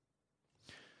events.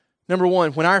 Number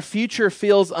one, when our future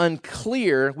feels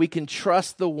unclear, we can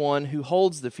trust the one who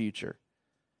holds the future.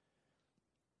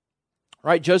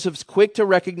 Right? Joseph's quick to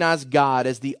recognize God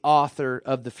as the author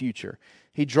of the future.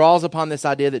 He draws upon this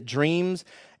idea that dreams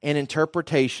and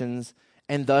interpretations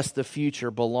and thus the future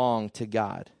belong to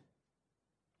God.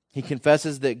 He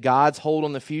confesses that God's hold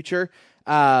on the future.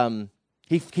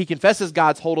 He confesses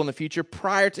God's hold on the future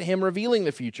prior to him revealing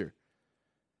the future.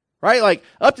 Right? Like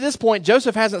up to this point,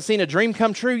 Joseph hasn't seen a dream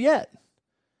come true yet.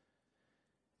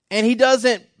 And he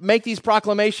doesn't make these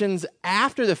proclamations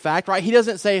after the fact, right? He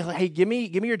doesn't say, hey, give me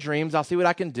your dreams. I'll see what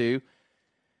I can do.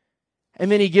 And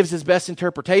then he gives his best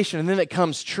interpretation, and then it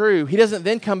comes true. He doesn't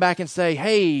then come back and say,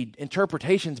 hey,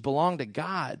 interpretations belong to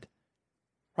God.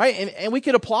 Right? And we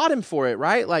could applaud him for it,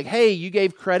 right? Like, hey, you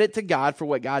gave credit to God for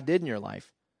what God did in your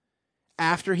life.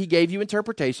 After he gave you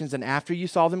interpretations and after you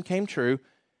saw them came true,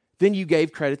 then you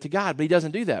gave credit to God. But he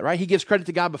doesn't do that, right? He gives credit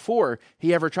to God before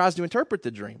he ever tries to interpret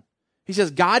the dream. He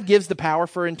says God gives the power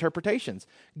for interpretations.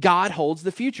 God holds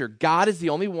the future. God is the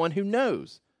only one who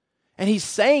knows. And he's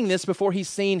saying this before he's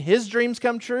seen his dreams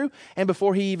come true and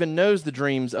before he even knows the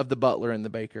dreams of the butler and the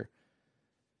baker.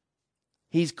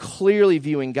 He's clearly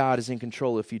viewing God as in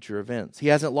control of future events. He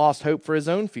hasn't lost hope for his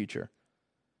own future.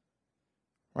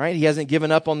 Right? He hasn't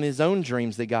given up on his own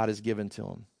dreams that God has given to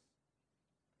him.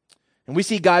 And we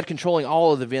see God controlling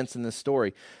all of the events in this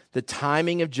story. The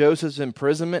timing of Joseph's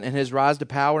imprisonment and his rise to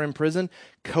power in prison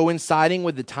coinciding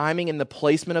with the timing and the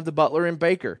placement of the butler and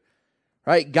baker.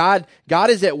 Right? God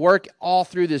is at work all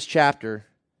through this chapter.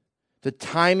 The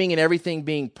timing and everything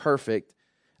being perfect.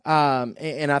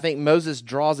 And I think Moses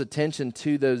draws attention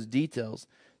to those details.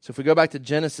 So if we go back to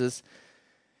Genesis,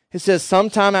 it says,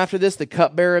 sometime after this, the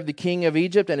cupbearer of the king of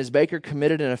Egypt and his baker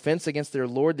committed an offense against their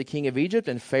lord, the king of Egypt,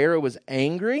 and Pharaoh was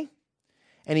angry,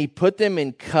 and he put them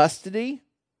in custody,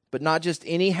 but not just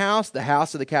any house, the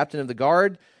house of the captain of the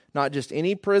guard, not just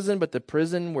any prison, but the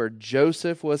prison where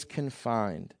Joseph was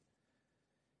confined.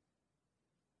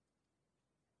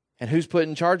 And who's put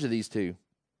in charge of these two?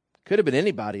 Could have been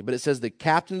anybody, but it says the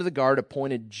captain of the guard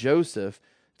appointed Joseph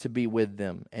to be with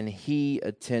them, and he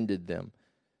attended them.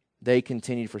 They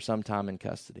continued for some time in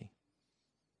custody.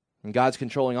 And God's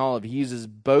controlling all of it. He uses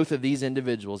both of these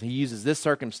individuals. He uses this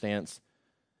circumstance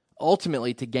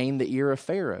ultimately to gain the ear of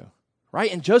Pharaoh,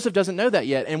 right? And Joseph doesn't know that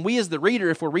yet. And we as the reader,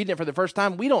 if we're reading it for the first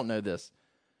time, we don't know this.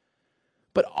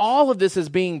 But all of this is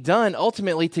being done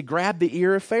ultimately to grab the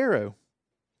ear of Pharaoh.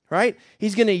 Right?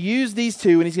 He's going to use these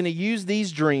two and he's going to use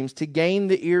these dreams to gain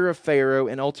the ear of Pharaoh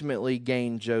and ultimately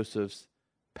gain Joseph's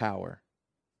power.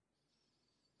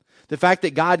 The fact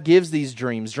that God gives these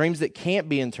dreams that can't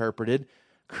be interpreted,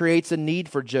 creates a need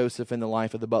for Joseph in the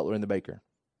life of the butler and the baker.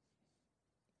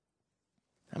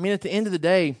 I mean, at the end of the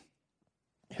day,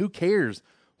 who cares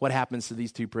what happens to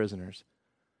these two prisoners?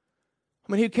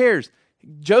 I mean, who cares?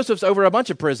 Joseph's over a bunch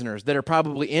of prisoners that are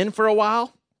probably in for a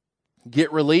while,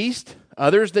 get released.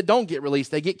 Others that don't get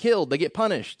released, they get killed, they get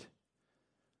punished.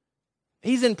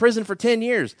 He's in prison for 10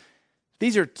 years.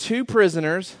 These are two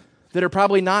prisoners that are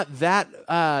probably not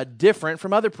that different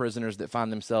from other prisoners that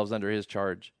find themselves under his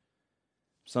charge.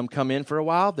 Some come in for a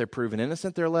while, they're proven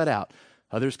innocent, they're let out.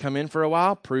 Others come in for a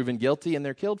while, proven guilty, and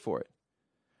they're killed for it.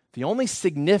 The only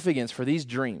significance for these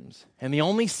dreams and the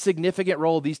only significant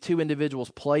role these two individuals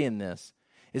play in this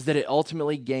is that it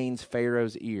ultimately gains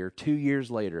Pharaoh's ear 2 years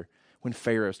later when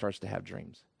Pharaoh starts to have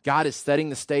dreams. God is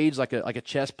setting the stage like a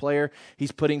chess player.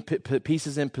 He's putting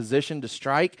pieces in position to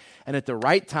strike. And at the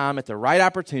right time, at the right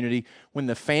opportunity, when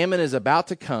the famine is about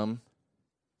to come,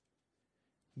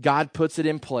 God puts it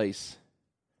in place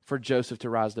for Joseph to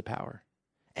rise to power.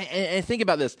 And think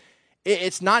about this.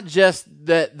 It's not just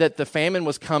that the famine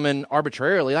was coming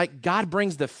arbitrarily. Like God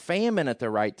brings the famine at the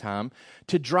right time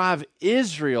to drive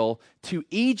Israel to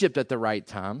Egypt at the right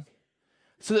time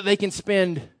so that they can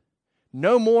spend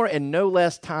no more and no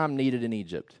less time needed in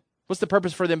Egypt. What's the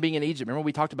purpose for them being in Egypt? Remember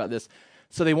we talked about this.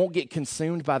 So they won't get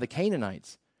consumed by the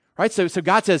Canaanites. Right? So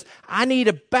God says, I need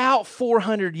about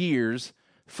 400 years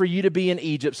for you to be in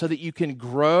Egypt so that you can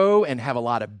grow and have a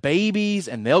lot of babies,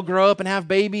 and they'll grow up and have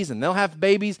babies, and they'll have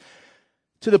babies,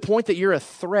 to the point that you're a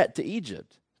threat to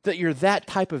Egypt, that you're that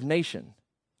type of nation.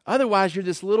 Otherwise, you're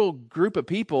this little group of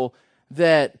people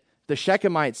that the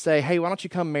Shechemites say, hey, why don't you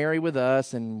come marry with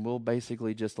us, and we'll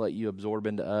basically just let you absorb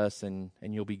into us, and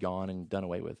you'll be gone and done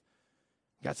away with.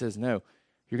 God says, no,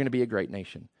 you're going to be a great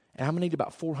nation. And I'm going to need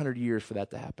about 400 years for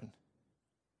that to happen.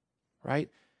 Right?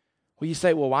 Well, you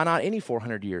say, well, why not any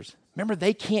 400 years? Remember,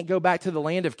 they can't go back to the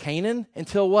land of Canaan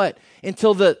until what?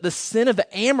 Until the sin of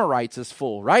the Amorites is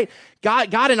full, right?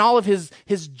 God in all of his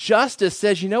justice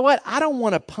says, you know what? I don't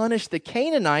want to punish the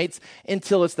Canaanites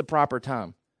until it's the proper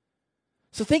time.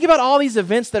 So think about all these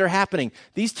events that are happening.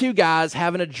 These two guys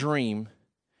having a dream,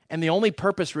 and the only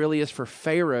purpose really is for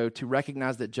Pharaoh to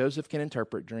recognize that Joseph can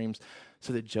interpret dreams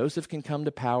so that Joseph can come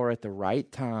to power at the right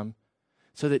time,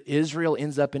 so that Israel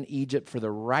ends up in Egypt for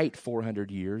the right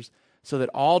 400 years, so that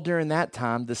all during that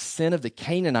time, the sin of the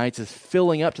Canaanites is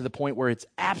filling up to the point where it's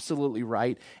absolutely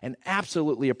right and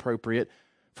absolutely appropriate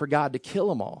for God to kill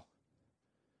them all.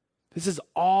 This is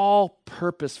all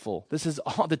purposeful. This is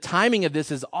all, the timing of this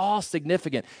is all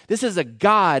significant. This is a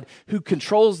God who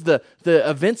controls the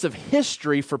events of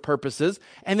history for purposes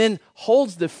and then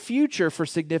holds the future for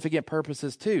significant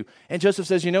purposes too. And Joseph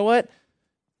says, you know what?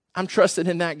 I'm trusting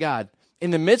in that God.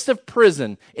 In the midst of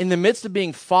prison, in the midst of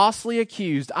being falsely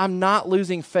accused, I'm not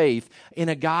losing faith in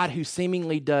a God who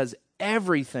seemingly does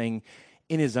everything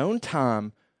in his own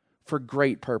time for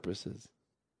great purposes.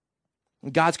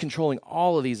 And God's controlling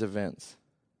all of these events.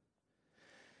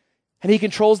 And he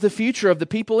controls the future of the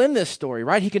people in this story,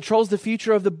 right? He controls the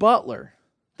future of the butler,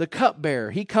 the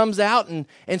cupbearer. He comes out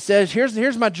and says,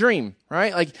 here's my dream,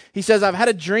 right? Like he says, I've had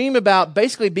a dream about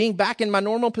basically being back in my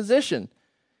normal position.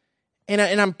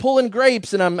 And I'm pulling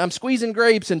grapes, and I'm squeezing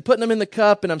grapes and putting them in the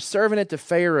cup, and I'm serving it to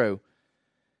Pharaoh.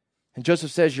 And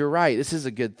Joseph says, you're right, this is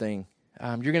a good thing.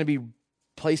 You're going to be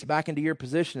placed back into your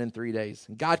position in 3 days.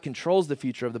 And God controls the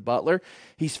future of the butler.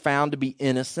 He's found to be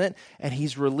innocent, and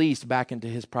he's released back into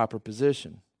his proper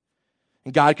position.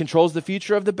 And God controls the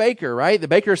future of the baker, right? The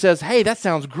baker says, hey, that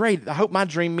sounds great. I hope my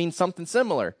dream means something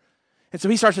similar. And so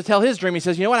he starts to tell his dream. He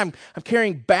says, you know what, I'm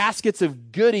carrying baskets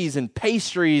of goodies and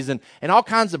pastries and all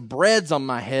kinds of breads on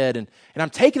my head, and I'm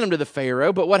taking them to the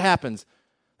Pharaoh, but what happens?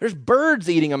 There's birds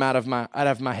eating them out of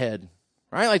my head,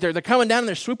 right? Like they're coming down and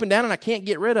they're swooping down, and I can't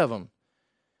get rid of them.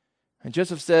 And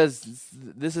Joseph says,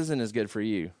 this isn't as good for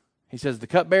you. He says, the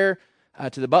cupbearer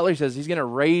to the butler, he says, he's going to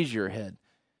raise your head.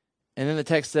 And then the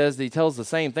text says that he tells the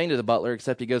same thing to the butler,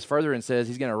 except he goes further and says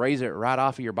he's going to raise it right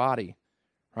off of your body.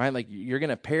 Right? Like you're going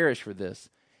to perish for this.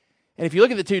 And if you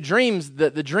look at the two dreams,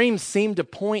 the dreams seem to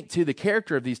point to the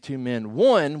character of these two men.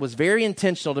 One was very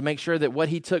intentional to make sure that what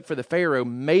he took for the Pharaoh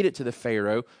made it to the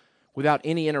Pharaoh without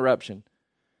any interruption.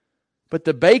 But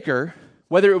the baker,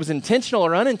 whether it was intentional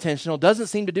or unintentional, doesn't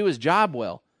seem to do his job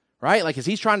well. Right? Like as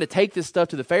he's trying to take this stuff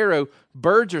to the Pharaoh,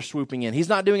 birds are swooping in. He's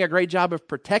not doing a great job of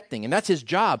protecting. And that's his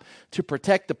job, to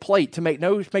protect the plate, to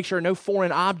make sure no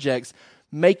foreign objects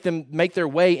make their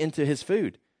way into his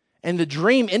food. And the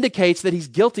dream indicates that he's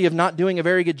guilty of not doing a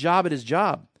very good job at his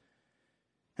job.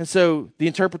 And so the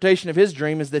interpretation of his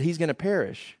dream is that he's going to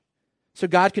perish. So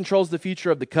God controls the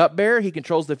future of the cupbearer. He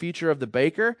controls the future of the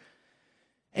baker.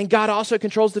 And God also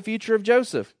controls the future of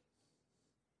Joseph.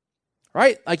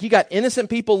 Right? Like you got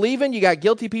innocent people leaving, you got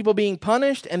guilty people being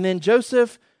punished, and then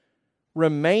Joseph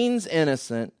remains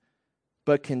innocent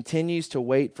but continues to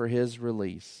wait for his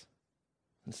release.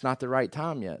 It's not the right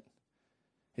time yet.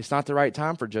 It's not the right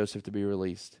time for Joseph to be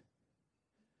released.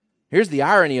 Here's the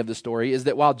irony of the story, is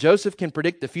that while Joseph can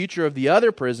predict the future of the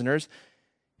other prisoners,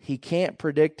 he can't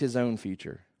predict his own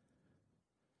future.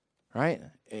 Right?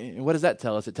 And what does that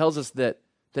tell us? It tells us that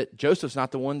Joseph's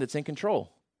not the one that's in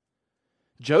control.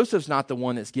 Joseph's not the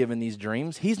one that's given these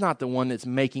dreams. He's not the one that's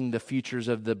making the futures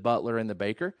of the butler and the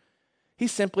baker.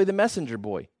 He's simply the messenger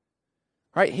boy.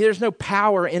 Right? There's no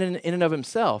power in and of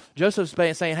himself. Joseph's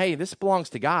saying, hey, this belongs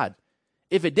to God.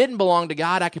 If it didn't belong to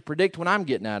God, I could predict when I'm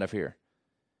getting out of here.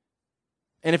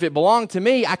 And if it belonged to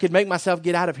me, I could make myself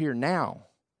get out of here now.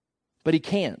 But he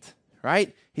can't,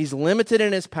 right? He's limited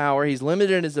in his power. He's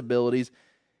limited in his abilities.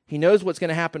 He knows what's going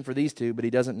to happen for these two, but he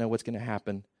doesn't know what's going to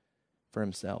happen for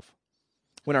himself.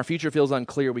 When our future feels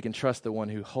unclear, we can trust the one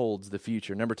who holds the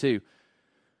future. Number 2,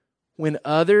 when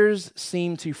others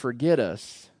seem to forget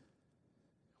us,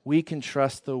 we can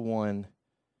trust the one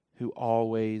who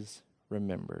always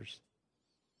remembers.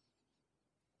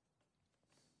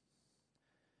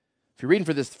 If you're reading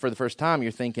for this for the first time,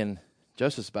 you're thinking,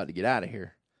 Joseph's about to get out of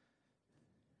here.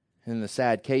 And the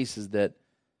sad case is that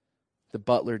the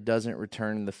butler doesn't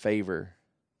return the favor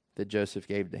that Joseph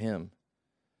gave to him.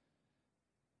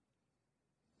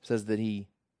 It says that he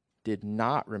did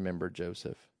not remember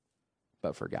Joseph,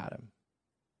 but forgot him.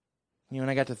 And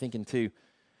I got to thinking too,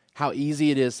 how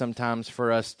easy it is sometimes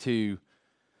for us to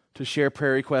share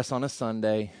prayer requests on a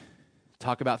Sunday,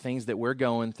 talk about things that we're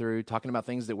going through, talking about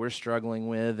things that we're struggling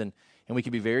with, and we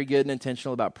can be very good and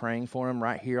intentional about praying for them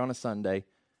right here on a Sunday.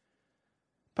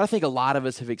 But I think a lot of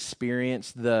us have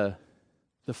experienced the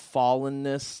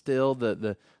fallenness still,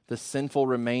 the sinful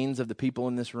remains of the people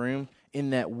in this room,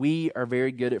 in that we are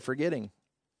very good at forgetting.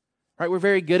 Right? We're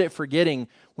very good at forgetting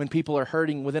when people are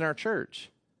hurting within our church.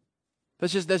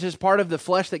 That's just part of the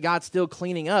flesh that God's still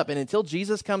cleaning up. And until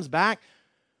Jesus comes back,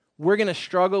 we're going to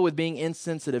struggle with being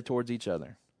insensitive towards each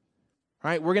other.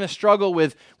 Right? We're going to struggle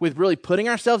with really putting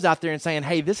ourselves out there and saying,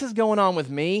 hey, this is going on with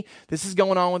me. This is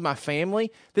going on with my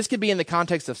family. This could be in the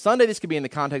context of Sunday. This could be in the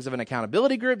context of an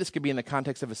accountability group. This could be in the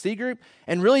context of a C group.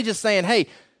 And really just saying, hey,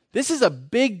 this is a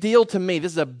big deal to me.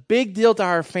 This is a big deal to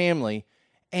our family.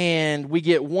 And we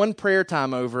get one prayer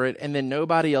time over it, and then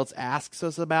nobody else asks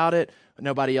us about it.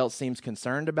 Nobody else seems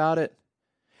concerned about it.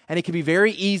 And it can be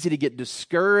very easy to get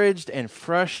discouraged and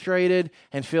frustrated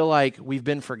and feel like we've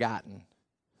been forgotten,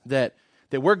 that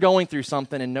we're going through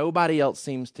something and nobody else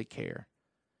seems to care.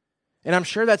 And I'm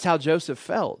sure that's how Joseph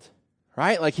felt,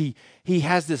 right? Like he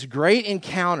has this great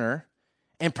encounter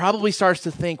and probably starts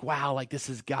to think, wow, like this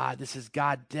is God. This is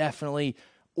God definitely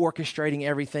orchestrating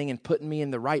everything and putting me in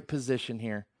the right position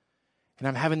here. And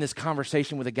I'm having this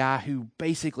conversation with a guy who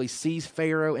basically sees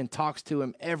Pharaoh and talks to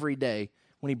him every day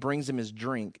when he brings him his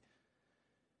drink.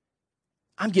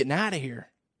 I'm getting out of here.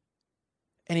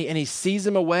 And he sees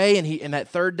him away, and that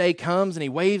third day comes, and he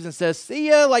waves and says, see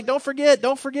ya, like don't forget.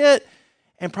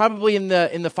 And probably in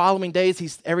the following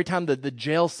days, every time the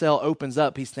jail cell opens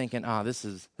up, he's thinking, this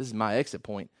is my exit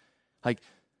point. Like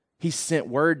he sent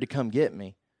word to come get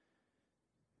me.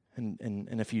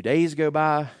 And a few days go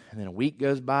by, and then a week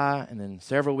goes by, and then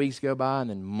several weeks go by, and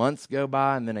then months go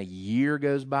by, and then a year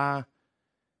goes by,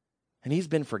 and he's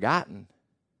been forgotten.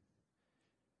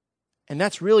 And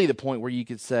that's really the point where you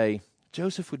could say,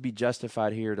 Joseph would be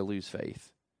justified here to lose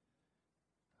faith.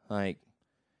 Like,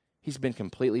 he's been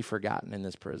completely forgotten in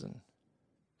this prison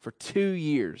for 2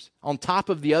 years. On top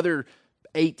of the other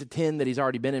 8 to 10 that he's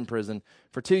already been in prison,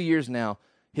 for 2 years now,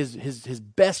 his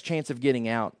best chance of getting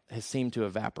out has seemed to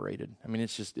have evaporated. I mean,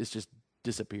 it's just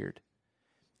disappeared.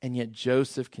 And yet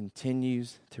Joseph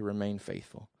continues to remain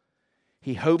faithful.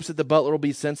 He hopes that the butler will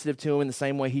be sensitive to him in the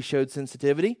same way he showed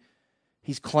sensitivity.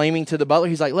 He's claiming to the butler,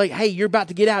 he's like, hey, you're about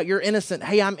to get out. You're innocent.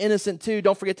 Hey, I'm innocent too.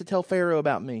 Don't forget to tell Pharaoh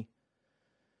about me.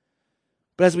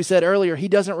 But as we said earlier, he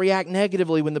doesn't react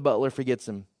negatively when the butler forgets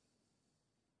him.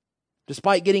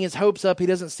 Despite getting his hopes up, he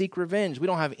doesn't seek revenge. We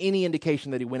don't have any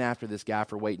indication that he went after this guy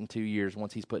for waiting 2 years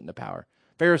once he's put into power.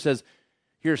 Pharaoh says,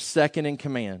 you're second in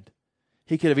command.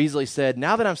 He could have easily said,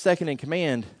 now that I'm second in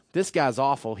command, this guy's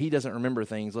awful. He doesn't remember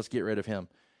things. Let's get rid of him.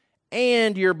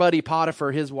 And your buddy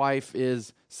Potiphar, his wife,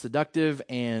 is seductive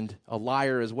and a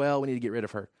liar as well. We need to get rid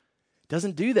of her.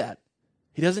 Doesn't do that.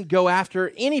 He doesn't go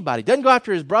after anybody. Doesn't go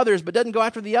after his brothers, but doesn't go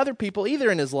after the other people either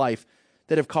in his life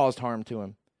that have caused harm to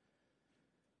him.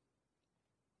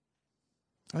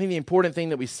 I think the important thing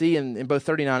that we see in both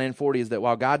 39 and 40 is that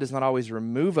while God does not always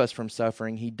remove us from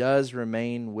suffering, he does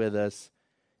remain with us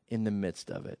in the midst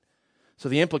of it. So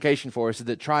the implication for us is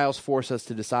that trials force us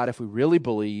to decide if we really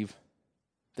believe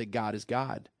that God is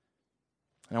God.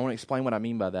 And I want to explain what I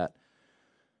mean by that.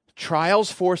 Trials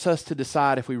force us to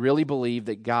decide if we really believe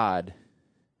that God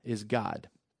is God.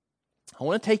 I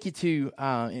want to take you to,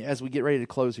 as we get ready to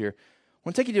close here, I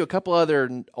want to take you to a couple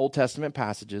other Old Testament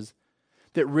passages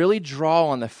that really draw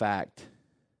on the fact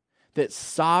that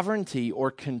sovereignty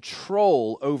or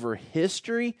control over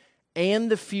history and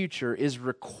the future is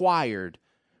required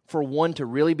for one to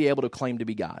really be able to claim to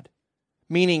be God.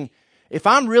 Meaning, if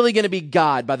I'm really going to be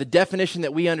God by the definition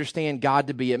that we understand God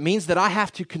to be, it means that I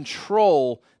have to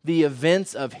control the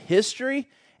events of history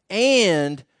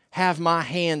and have my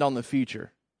hand on the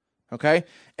future. Okay?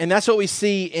 And that's what we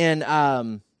see in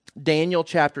Daniel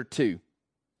chapter 2.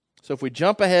 So if we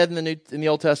jump ahead in the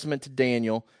Old Testament to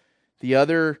Daniel, the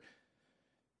other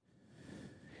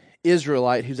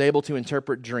Israelite who's able to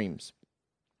interpret dreams.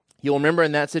 You'll remember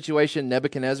in that situation,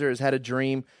 Nebuchadnezzar has had a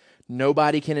dream.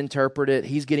 Nobody can interpret it.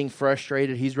 He's getting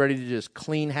frustrated. He's ready to just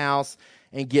clean house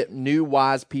and get new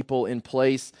wise people in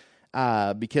place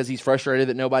because he's frustrated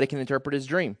that nobody can interpret his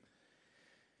dream.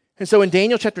 And so in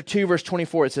Daniel chapter 2, verse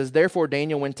 24, it says, therefore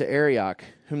Daniel went to Arioch,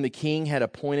 whom the king had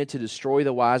appointed to destroy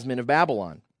the wise men of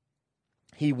Babylon.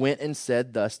 He went and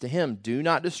said thus to him, do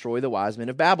not destroy the wise men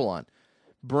of Babylon,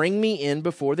 Bring me in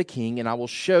before the king, and I will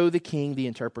show the king the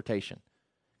interpretation.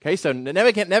 Okay, so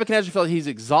Nebuchadnezzar felt he's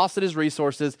exhausted his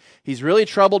resources. He's really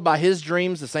troubled by his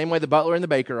dreams the same way the butler and the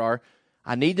baker are.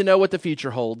 I need to know what the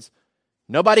future holds.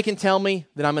 Nobody can tell me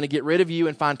that I'm going to get rid of you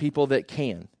and find people that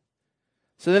can.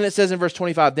 So then it says in verse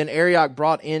 25, Then Arioch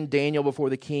brought in Daniel before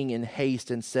the king in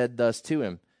haste and said thus to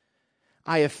him,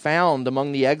 I have found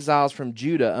among the exiles from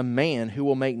Judah a man who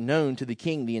will make known to the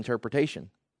king the interpretation.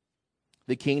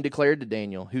 The king declared to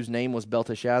Daniel, whose name was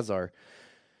Belteshazzar,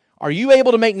 Are you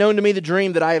able to make known to me the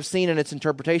dream that I have seen and its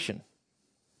interpretation?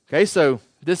 Okay, so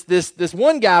this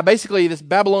one guy, basically this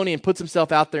Babylonian, puts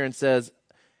himself out there and says,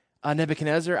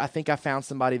 Nebuchadnezzar, I think I found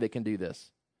somebody that can do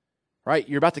this. Right?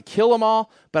 You're about to kill them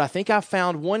all, but I think I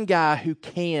found one guy who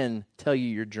can tell you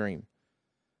your dream.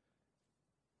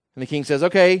 And the king says,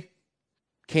 okay,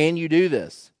 can you do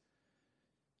this?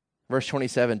 Verse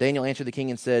 27, Daniel answered the king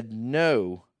and said,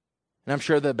 no. And I'm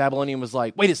sure the Babylonian was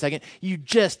like, wait a second, you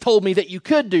just told me that you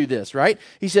could do this, right?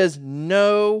 He says,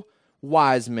 no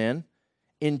wise men,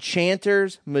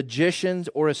 enchanters, magicians,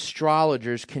 or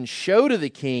astrologers can show to the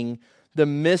king the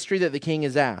mystery that the king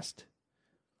has asked.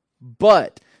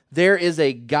 But there is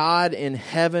a God in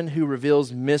heaven who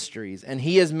reveals mysteries, and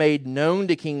he has made known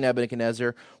to King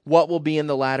Nebuchadnezzar what will be in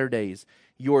the latter days.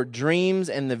 Your dreams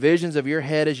and the visions of your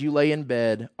head as you lay in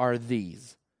bed are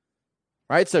these.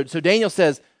 Right? So Daniel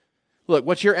says, look,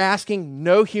 what you're asking,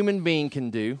 no human being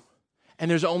can do,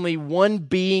 and there's only one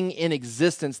being in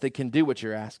existence that can do what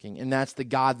you're asking, and that's the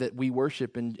God that we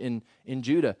worship in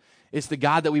Judah. It's the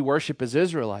God that we worship as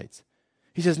Israelites.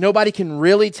 He says nobody can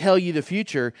really tell you the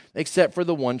future except for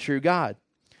the one true God.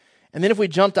 And then if we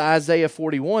jump to Isaiah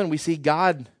 41, we see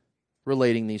God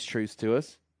relating these truths to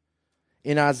us.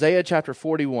 In Isaiah chapter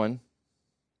 41,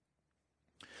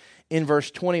 in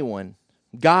verse 21,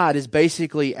 God is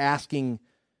basically asking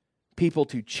people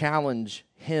to challenge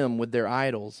him with their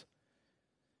idols.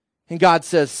 And God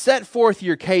says, set forth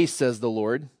your case, says the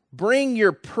Lord. Bring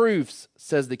your proofs,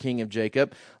 says the King of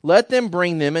Jacob. Let them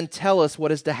bring them and tell us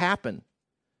what is to happen.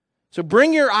 So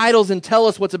bring your idols and tell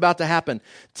us what's about to happen.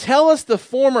 Tell us the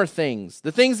former things,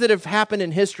 the things that have happened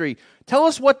in history. Tell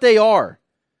us what they are,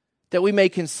 that we may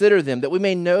consider them, that we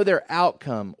may know their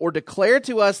outcome, or declare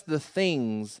to us the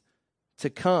things to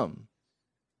come.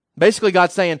 Basically,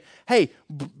 God's saying, hey,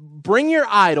 bring your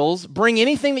idols, bring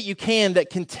anything that you can that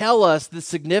can tell us the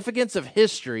significance of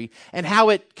history and how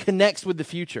it connects with the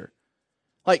future.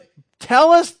 Like,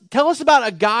 tell us about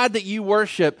a God that you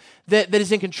worship that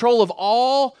is in control of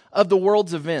all of the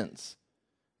world's events.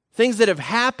 Things that have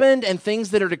happened and things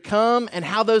that are to come and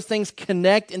how those things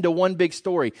connect into one big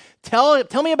story.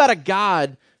 Tell me about a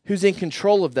God who's in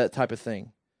control of that type of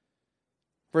thing.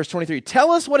 Verse 23,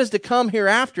 tell us what is to come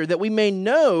hereafter that we may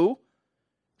know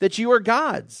that you are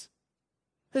gods.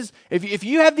 If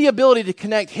you have the ability to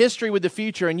connect history with the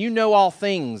future and you know all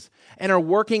things and are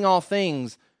working all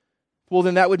things, well,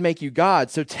 then that would make you God.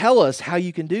 So tell us how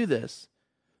you can do this.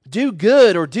 Do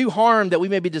good or do harm that we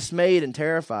may be dismayed and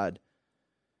terrified.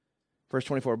 Verse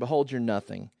 24, behold, you're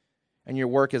nothing, and your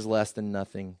work is less than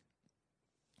nothing.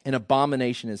 An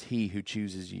abomination is he who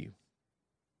chooses you.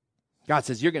 God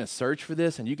says, you're going to search for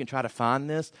this, and you can try to find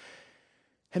this.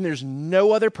 And there's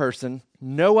no other person,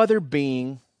 no other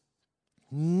being,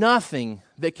 nothing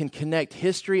that can connect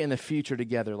history and the future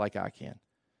together like I can.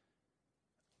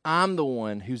 I'm the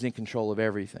one who's in control of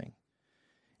everything.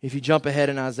 If you jump ahead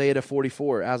in Isaiah chapter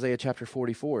 44. Isaiah chapter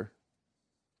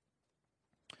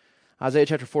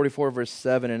 44, verse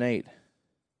 7 and 8.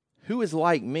 Who is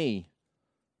like me?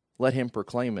 Let him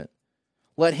proclaim it.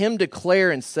 Let him declare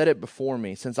and set it before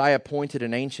me, since I appointed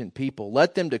an ancient people.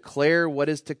 Let them declare what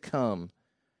is to come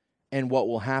and what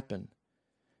will happen.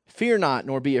 Fear not,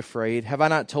 nor be afraid. Have I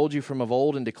not told you from of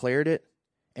old and declared it?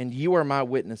 And you are my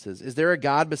witnesses. Is there a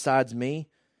God besides me?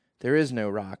 There is no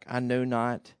rock. I know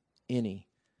not any.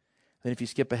 Then if you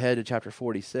skip ahead to chapter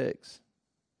 46,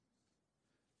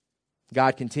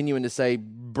 God continuing to say,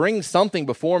 bring something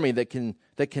before me that can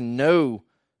know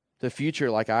the future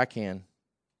like I can.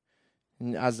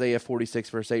 In Isaiah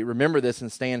 46, verse 8, remember this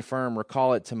and stand firm.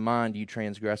 Recall it to mind, you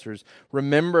transgressors.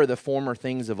 Remember the former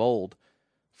things of old.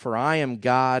 For I am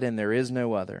God and there is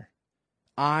no other.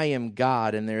 I am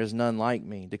God and there is none like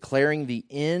me, declaring the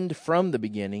end from the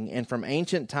beginning and from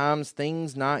ancient times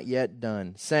things not yet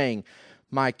done, saying,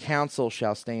 my counsel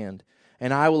shall stand,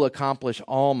 and I will accomplish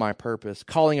all my purpose.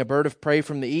 Calling a bird of prey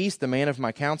from the east, the man of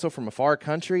my counsel from a far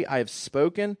country, I have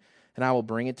spoken, and I will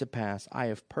bring it to pass. I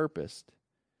have purposed,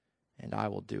 and I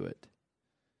will do it.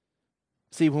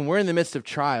 See, when we're in the midst of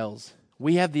trials,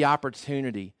 we have the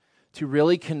opportunity to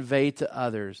really convey to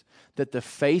others that the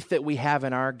faith that we have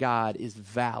in our God is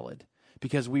valid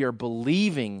because we are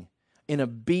believing in a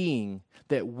being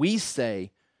that we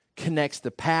say connects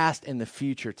the past and the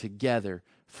future together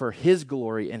for his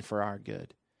glory and for our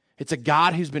good. It's a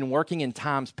God who's been working in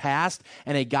times past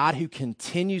and a God who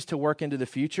continues to work into the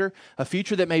future, a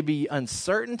future that may be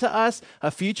uncertain to us,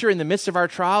 a future in the midst of our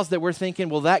trials that we're thinking,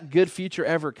 will that good future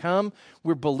ever come?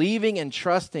 We're believing and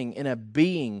trusting in a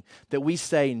being that we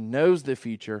say knows the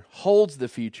future, holds the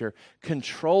future,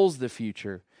 controls the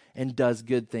future, and does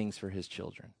good things for his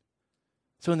children.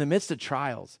 So in the midst of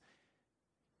trials,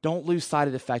 don't lose sight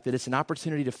of the fact that it's an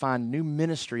opportunity to find new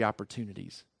ministry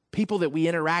opportunities. People that we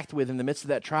interact with in the midst of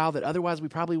that trial that otherwise we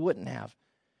probably wouldn't have.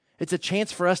 It's a chance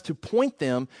for us to point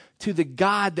them to the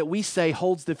God that we say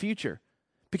holds the future.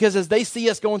 Because as they see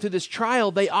us going through this trial,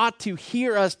 they ought to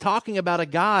hear us talking about a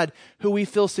God who we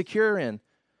feel secure in,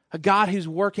 a God who's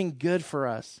working good for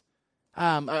us,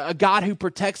 a God who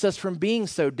protects us from being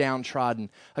so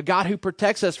downtrodden, a God who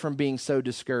protects us from being so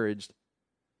discouraged,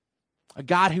 a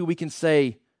God who we can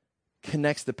say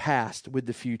connects the past with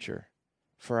the future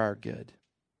for our good.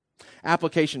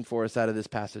 Application for us out of this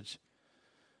passage.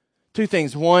 Two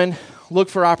things. One, look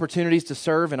for opportunities to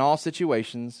serve in all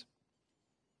situations.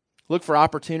 Look for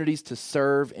opportunities to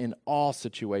serve in all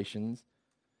situations.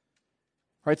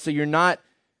 Right? So you're not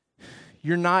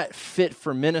fit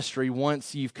for ministry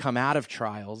once you've come out of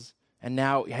trials. And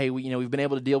now, hey, we've been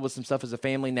able to deal with some stuff as a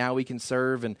family. Now we can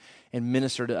serve and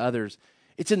minister to others.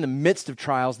 It's in the midst of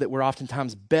trials that we're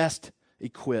oftentimes best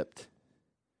equipped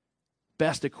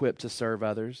to serve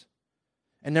others.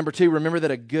 And number two, remember that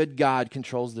a good God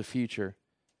controls the future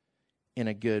in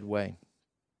a good way.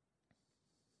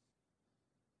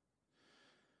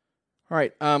 All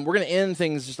right, we're going to end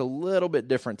things just a little bit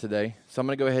different today. So I'm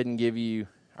going to go ahead and give you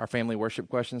our family worship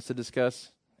questions to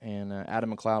discuss. And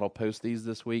Adam McLeod will post these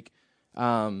this week. What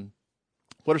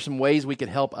are some ways we could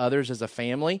help others as a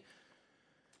family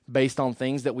based on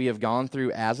things that we have gone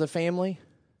through as a family?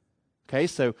 Okay,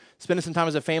 so spending some time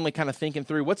as a family kind of thinking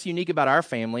through what's unique about our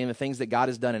family and the things that God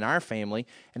has done in our family,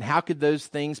 and how could those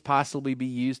things possibly be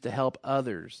used to help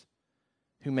others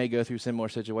who may go through similar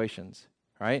situations,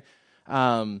 right?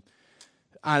 I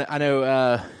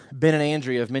know Ben and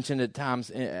Andrea have mentioned at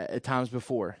times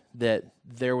before that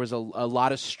there was a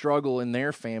lot of struggle in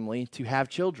their family to have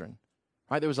children,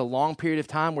 right? There was a long period of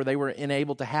time where they were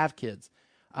unable to have kids.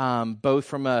 Both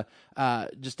from a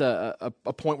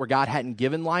point where God hadn't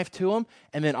given life to them,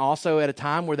 and then also at a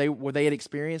time where they had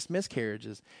experienced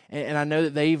miscarriages. And I know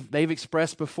that they've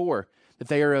expressed before that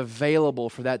they are available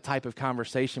for that type of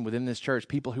conversation within this church.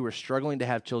 People who are struggling to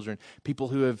have children, people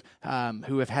who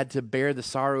have had to bear the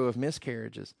sorrow of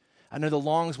miscarriages. I know the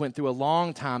Longs went through a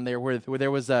long time there where there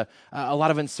was a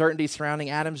lot of uncertainty surrounding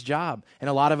Adam's job and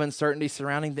a lot of uncertainty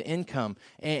surrounding the income,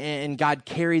 and God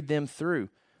carried them through.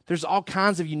 There's all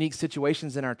kinds of unique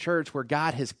situations in our church where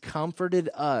God has comforted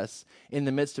us in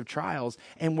the midst of trials,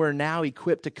 and we're now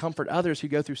equipped to comfort others who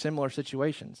go through similar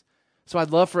situations. So I'd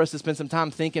love for us to spend some time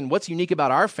thinking what's unique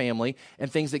about our family and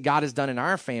things that God has done in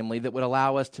our family that would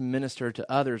allow us to minister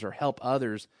to others or help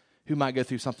others who might go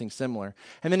through something similar.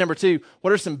 And then number two,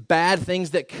 what are some bad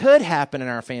things that could happen in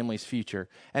our family's future?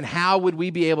 And how would we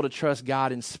be able to trust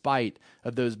God in spite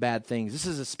of those bad things? This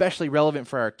is especially relevant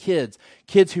for our kids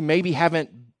who maybe haven't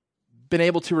been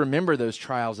able to remember those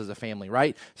trials as a family,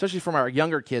 right? Especially from our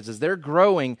younger kids. As they're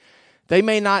growing, they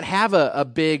may not have a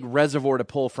big reservoir to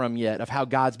pull from yet of how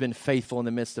God's been faithful in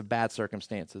the midst of bad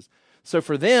circumstances. So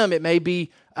for them, it may be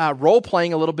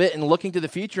role-playing a little bit and looking to the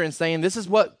future and saying, this is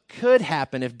what could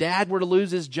happen if Dad were to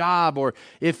lose his job, or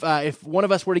if one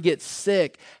of us were to get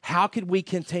sick. How could we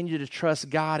continue to trust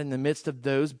God in the midst of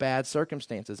those bad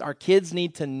circumstances? Our kids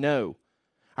need to know.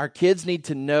 Our kids need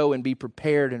to know and be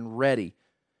prepared and ready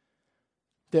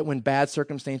that when bad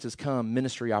circumstances come,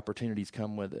 ministry opportunities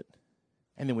come with it.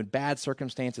 And then when bad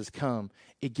circumstances come,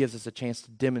 it gives us a chance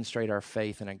to demonstrate our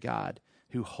faith in a God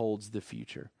who holds the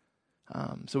future.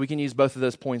 So we can use both of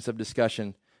those points of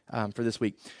discussion for this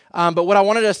week. But what I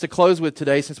wanted us to close with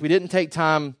today, since we didn't take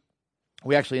time,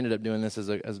 we actually ended up doing this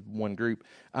as one group.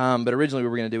 But originally we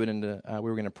were going to do it we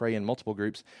were going to pray in multiple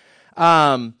groups.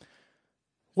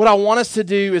 What I want us to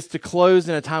do is to close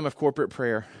in a time of corporate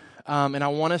prayer. And I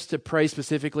want us to pray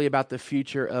specifically about the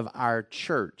future of our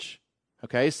church.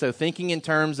 Okay, so thinking in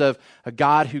terms of a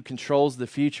God who controls the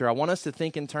future, I want us to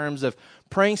think in terms of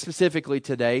praying specifically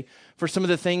today for some of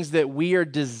the things that we are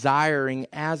desiring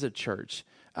as a church.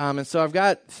 And so I've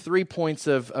got 3 points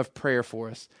of prayer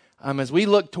for us. As we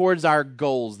look towards our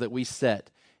goals that we set,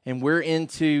 and we're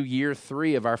into year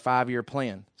 3 of our 5-year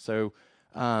plan. So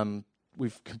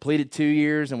we've completed 2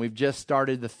 years, and we've just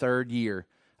started the 3rd year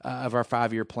of our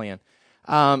 5-year plan.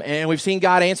 And we've seen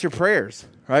God answer prayers,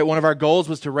 right? One of our goals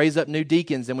was to raise up new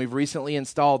deacons, and we've recently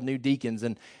installed new deacons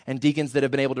and deacons that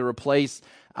have been able to replace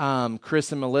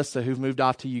Chris and Melissa, who've moved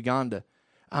off to Uganda.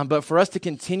 But for us to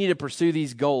continue to pursue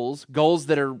these goals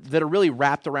that are really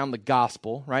wrapped around the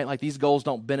gospel, right? Like these goals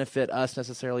don't benefit us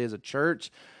necessarily as a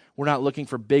church. We're not looking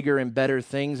for bigger and better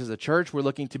things as a church. We're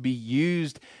looking to be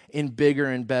used in bigger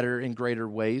and better and greater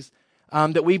ways.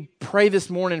 That we pray this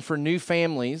morning for new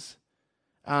families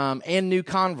and new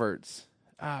converts.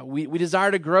 We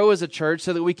desire to grow as a church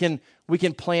so that we can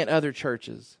plant other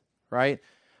churches, right?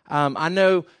 I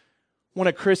know one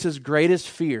of Chris's greatest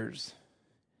fears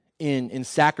in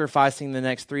sacrificing the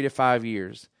next 3 to 5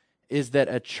 years is that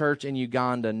a church in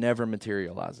Uganda never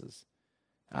materializes.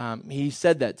 He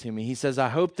said that to me. He says, I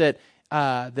hope that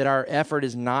our effort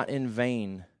is not in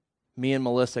vain, me and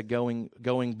Melissa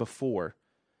going before,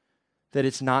 that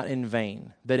it's not in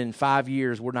vain, that in 5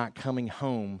 years we're not coming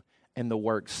home and the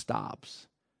work stops.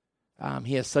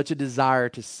 He has such a desire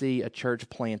to see a church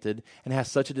planted and has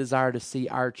such a desire to see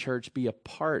our church be a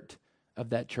part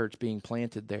of that church being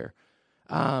planted there.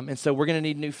 And so we're going to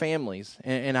need new families,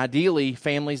 and ideally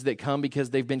families that come because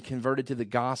they've been converted to the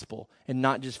gospel and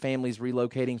not just families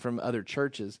relocating from other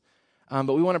churches.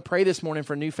 But we want to pray this morning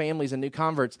for new families and new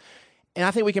converts. And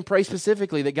I think we can pray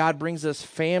specifically that God brings us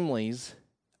families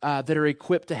that are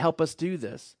equipped to help us do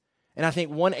this. And I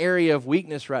think one area of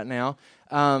weakness right now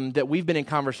that we've been in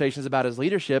conversations about as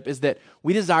leadership is that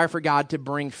we desire for God to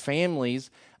bring families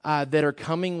that are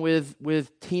coming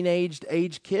with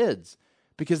teenage-age kids,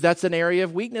 because that's an area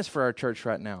of weakness for our church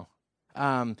right now.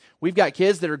 We've got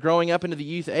kids that are growing up into the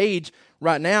youth age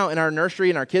right now in our nursery,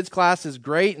 and our kids' class is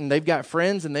great, and they've got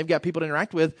friends, and they've got people to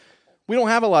interact with. We don't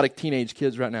have a lot of teenage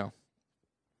kids right now.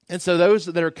 And so those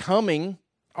that are coming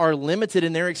are limited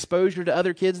in their exposure to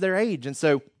other kids their age. And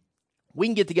so we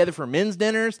can get together for men's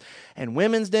dinners and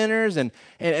women's dinners and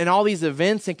all these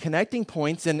events and connecting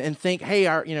points and think, hey,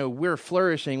 we're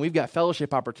flourishing. We've got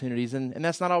fellowship opportunities. And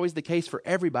that's not always the case for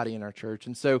everybody in our church.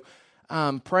 And so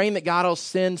praying that God will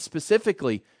send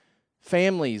specifically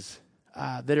families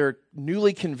that are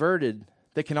newly converted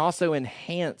that can also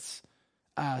enhance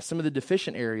some of the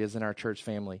deficient areas in our church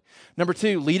family. Number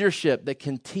 2, leadership that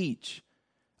can teach.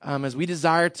 As we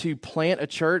desire to plant a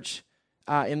church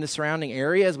in the surrounding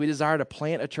area, as we desire to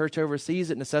plant a church overseas,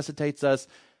 it necessitates us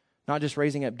not just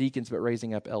raising up deacons, but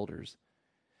raising up elders.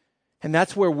 And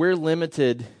that's where we're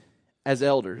limited as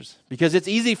elders, because it's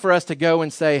easy for us to go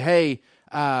and say, hey,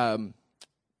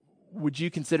 would you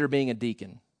consider being a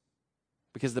deacon?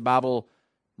 Because the Bible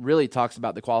really talks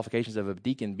about the qualifications of a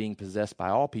deacon being possessed by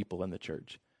all people in the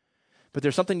church. But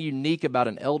there's something unique about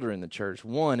an elder in the church.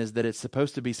 One is that it's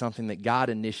supposed to be something that God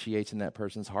initiates in that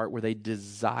person's heart where they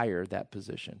desire that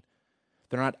position.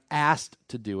 They're not asked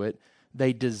to do it.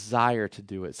 They desire to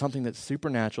do it. Something that's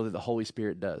supernatural that the Holy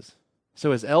Spirit does.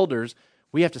 So as elders,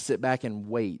 we have to sit back and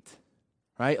wait,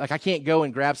 right? Like I can't go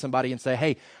and grab somebody and say,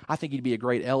 hey, I think you'd be a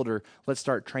great elder. Let's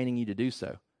start training you to do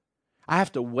so. I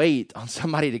have to wait on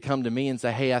somebody to come to me and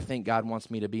say, hey, I think God wants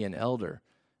me to be an elder.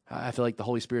 I feel like the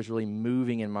Holy Spirit's really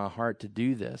moving in my heart to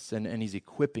do this, and He's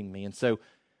equipping me. And so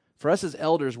for us as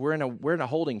elders, we're in a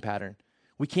holding pattern.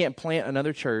 We can't plant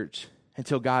another church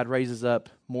until God raises up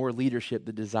more leadership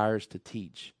that desires to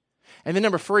teach. And then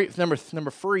number three,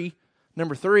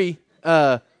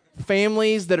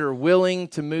 families that are willing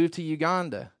to move to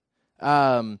Uganda.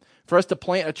 For us to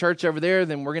plant a church over there,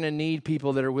 then we're going to need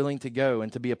people that are willing to go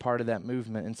and to be a part of that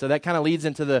movement. And so that kind of leads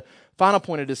into the final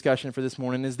point of discussion for this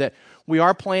morning, is that we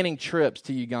are planning trips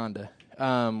to Uganda.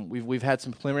 We've had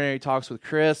some preliminary talks with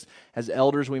Chris. As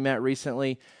elders we met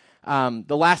recently. The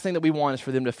last thing that we want is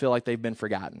for them to feel like they've been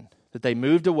forgotten, that they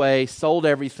moved away, sold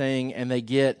everything, and they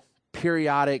get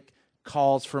periodic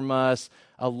calls from us,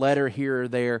 a letter here or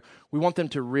there. We want them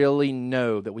to really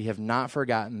know that we have not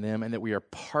forgotten them and that we are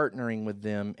partnering with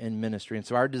them in ministry. And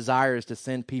so our desire is to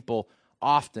send people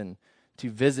often to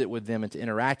visit with them and to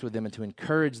interact with them and to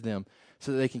encourage them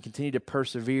so that they can continue to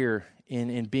persevere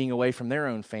in being away from their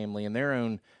own family and their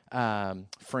own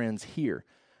friends here.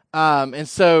 And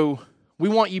so we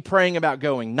want you praying about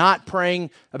going, not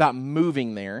praying about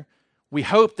moving there. We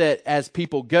hope that as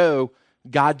people go,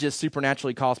 God just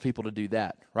supernaturally calls people to do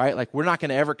that, right? Like we're not going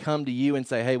to ever come to you and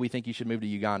say, hey, we think you should move to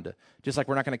Uganda. Just like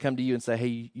we're not going to come to you and say,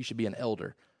 hey, you should be an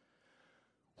elder.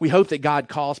 We hope that God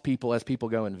calls people as people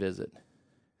go and visit.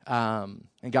 And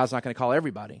God's not going to call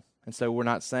everybody. And so we're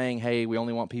not saying, hey, we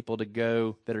only want people to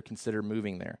go that are considered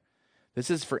moving there.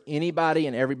 This is for anybody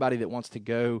and everybody that wants to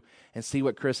go and see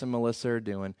what Chris and Melissa are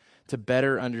doing to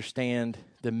better understand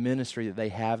the ministry that they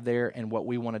have there and what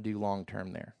we want to do long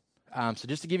term there. So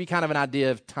just to give you kind of an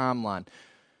idea of timeline,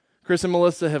 Chris and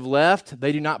Melissa have left.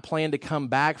 They do not plan to come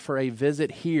back for a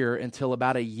visit here until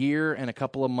about a year and a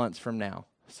couple of months from now.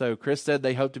 So Chris said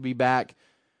they hope to be back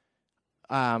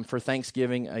for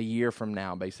Thanksgiving a year from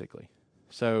now, basically.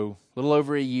 So a little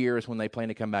over a year is when they plan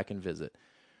to come back and visit.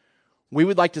 We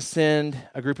would like to send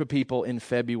a group of people in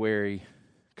February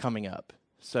coming up.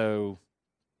 So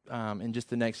in just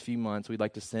the next few months, we'd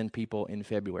like to send people in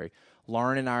February.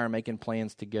 Lauren and I are making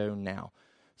plans to go now.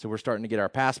 So we're starting to get our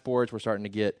passports. We're starting to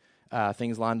get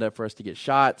things lined up for us to get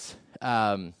shots.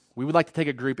 We would like to take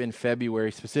a group in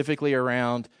February, specifically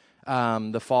around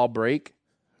the fall break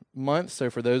month. So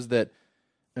for those that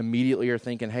immediately are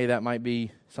thinking, hey, that might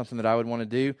be something that I would want to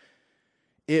do,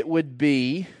 it would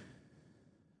be,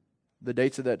 the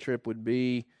dates of that trip would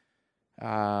be, and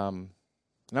I'm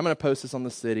going to post this on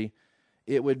the city.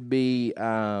 It would be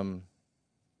February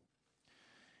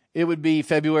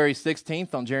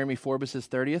 16th on Jeremy Forbes'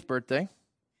 30th birthday.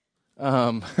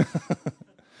 We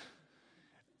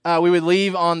would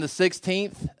leave on the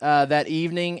 16th that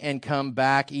evening and come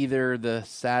back either the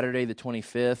Saturday the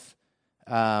 25th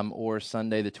or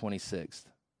Sunday the 26th.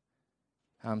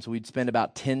 So we'd spend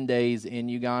about 10 days in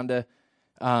Uganda,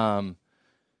 or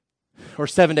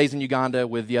 7 days in Uganda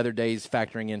with the other days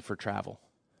factoring in for travel.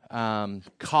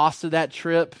 Cost of that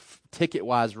trip,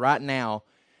 ticket-wise, right now,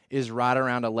 is right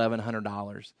around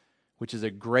 $1,100, which is a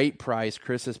great price.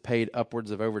 Chris has paid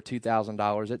upwards of over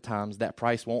 $2,000 at times. That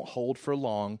price won't hold for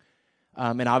long.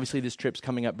 And obviously this trip's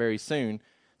coming up very soon,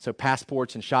 so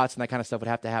passports and shots and that kind of stuff would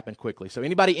have to happen quickly. So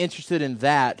anybody interested in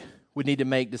that would need to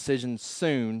make decisions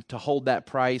soon to hold that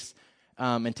price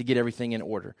and to get everything in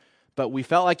order. But we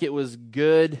felt like it was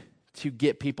good to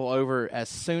get people over as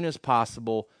soon as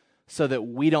possible so that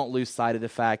we don't lose sight of the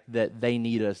fact that they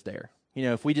need us there. You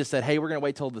know, if we just said, hey, we're going to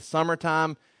wait till the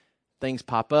summertime, things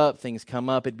pop up, things come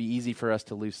up, it'd be easy for us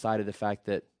to lose sight of the fact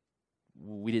that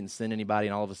we didn't send anybody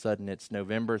and all of a sudden it's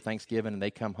November, Thanksgiving, and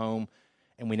they come home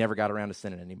and we never got around to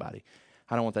sending anybody.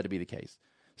 I don't want that to be the case.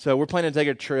 So we're planning to take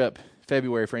a trip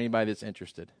February for anybody that's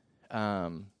interested.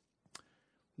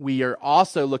 We are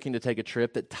also looking to take a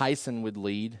trip that Tyson would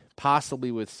lead,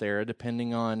 possibly with Sarah,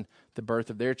 depending on the birth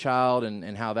of their child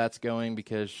and how that's going,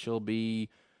 because she'll be,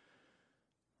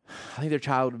 I think their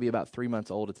child would be about 3 months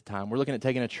old at the time. We're looking at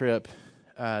taking a trip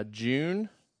June,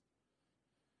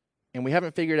 and we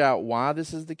haven't figured out why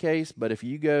this is the case, but if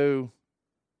you go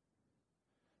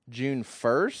June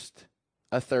 1st,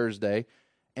 a Thursday,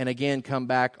 and again come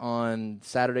back on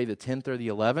Saturday the 10th or the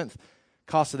 11th,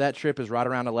 cost of that trip is right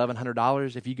around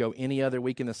 $1,100. If you go any other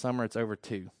week in the summer, it's over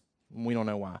 $2,000. We don't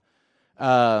know why.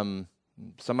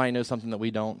 Somebody knows something that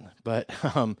we don't, but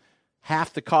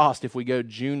half the cost if we go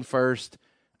June 1st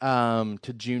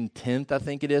to June 10th, I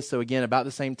think it is. So again, about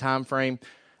the same time frame.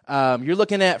 You're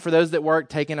looking at, for those that work,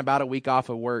 taking about a week off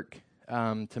of work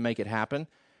to make it happen.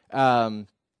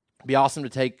 Be awesome to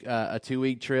take a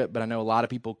 2-week trip, but I know a lot of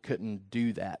people couldn't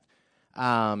do that.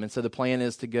 And so the plan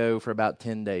is to go for about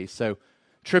 10 days. So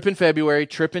trip in February,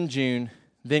 trip in June,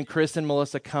 then Chris and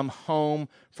Melissa come home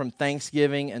from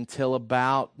Thanksgiving until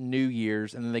about New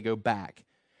Year's, and then they go back.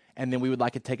 And then we would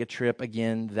like to take a trip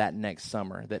again that next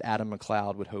summer that Adam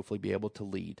McLeod would hopefully be able to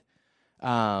lead.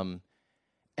 And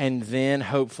then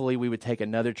hopefully we would take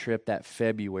another trip that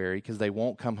February, because they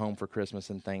won't come home for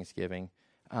Christmas and Thanksgiving,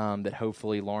 that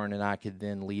hopefully Lauren and I could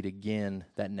then lead again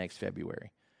that next February.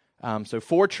 So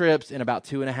 4 trips in about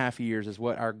 2.5 years is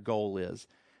what our goal is.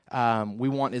 We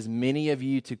want as many of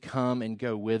you to come and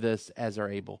go with us as are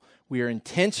able. We are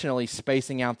intentionally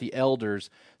spacing out the elders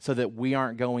so that we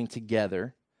aren't going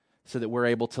together, so that we're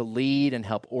able to lead and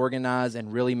help organize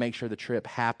and really make sure the trip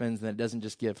happens and it doesn't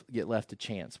just get left to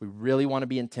chance. We really want to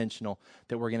be intentional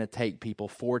that we're going to take people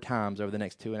 4 times over the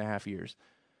next 2.5 years.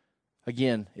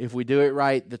 Again, if we do it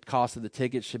right, the cost of the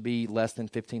ticket should be less than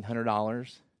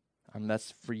 $1,500.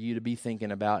 That's for you to be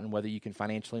thinking about and whether you can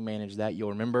financially manage that.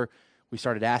 You'll remember we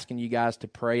started asking you guys to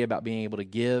pray about being able to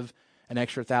give an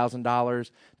extra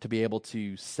 $1,000, to be able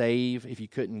to save if you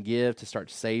couldn't give, to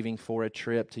start saving for a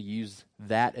trip, to use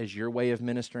that as your way of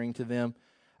ministering to them.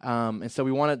 And so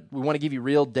we want to give you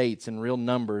real dates and real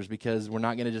numbers, because we're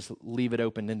not going to just leave it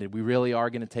open-ended. We really are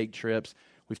going to take trips.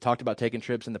 We've talked about taking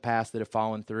trips in the past that have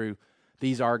fallen through.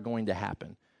 These are going to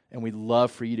happen. And we'd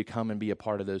love for you to come and be a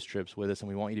part of those trips with us, and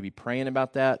we want you to be praying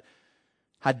about that.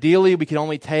 Ideally, we can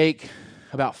only take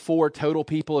about 4 total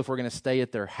people if we're going to stay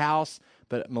at their house,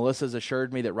 but Melissa's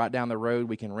assured me that right down the road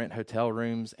we can rent hotel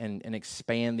rooms and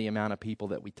expand the amount of people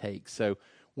that we take. So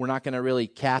we're not going to really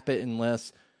cap it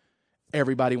unless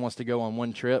everybody wants to go on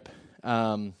one trip.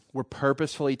 We're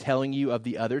purposefully telling you of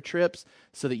the other trips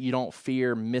so that you don't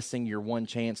fear missing your one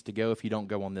chance to go if you don't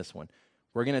go on this one.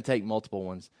 We're going to take multiple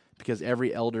ones because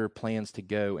every elder plans to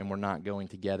go and we're not going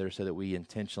together, so that we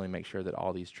intentionally make sure that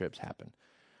all these trips happen.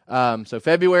 So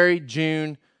February,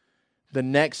 June, the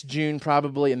next June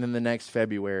probably, and then the next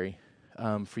February,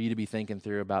 for you to be thinking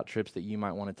through about trips that you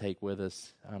might want to take with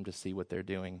us to see what they're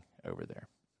doing over there.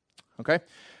 Okay?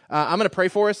 I'm going to pray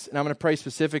for us, and I'm going to pray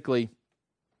specifically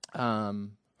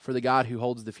for the God who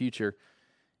holds the future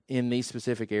in these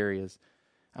specific areas,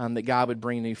 that God would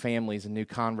bring new families and new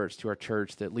converts to our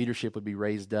church, that leadership would be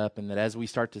raised up, and that as we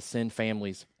start to send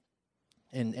families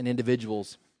and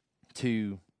individuals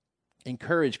to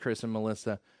encourage Chris and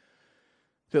Melissa,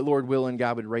 that Lord willing,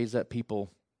 God would raise up people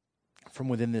from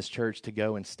within this church to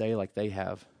go and stay like they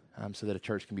have, so that a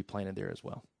church can be planted there as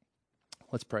well.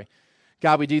 Let's pray.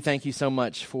 God, we do thank you so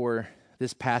much for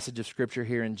this passage of Scripture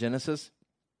here in Genesis,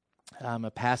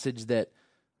 a passage that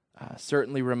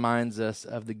certainly reminds us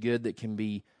of the good that can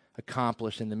be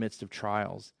accomplished in the midst of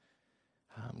trials.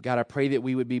 God, I pray that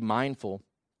we would be mindful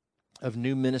of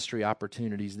new ministry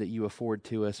opportunities that you afford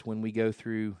to us when we go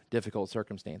through difficult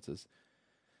circumstances.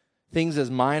 Things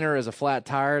as minor as a flat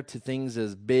tire to things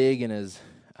as big and as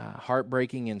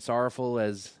heartbreaking and sorrowful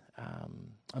as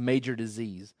a major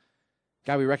disease.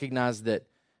 God, we recognize that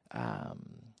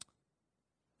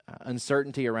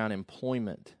uncertainty around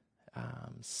employment,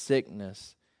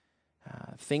 sickness,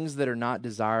 things that are not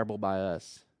desirable by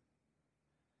us,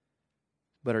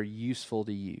 but are useful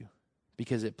to you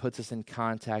because it puts us in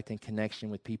contact and connection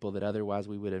with people that otherwise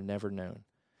we would have never known.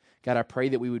 God, I pray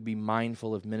that we would be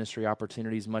mindful of ministry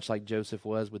opportunities, much like Joseph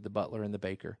was with the butler and the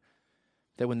baker,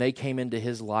 that when they came into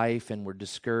his life and were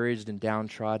discouraged and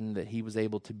downtrodden, that he was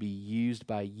able to be used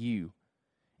by you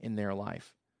in their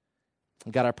life.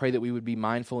 And God, I pray that we would be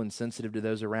mindful and sensitive to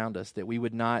those around us, that we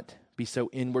would not be so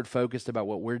inward focused about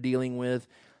what we're dealing with,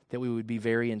 that we would be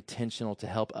very intentional to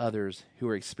help others who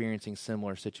are experiencing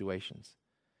similar situations.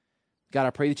 God,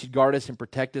 I pray that you'd guard us and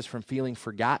protect us from feeling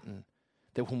forgotten,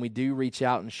 that when we do reach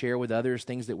out and share with others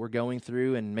things that we're going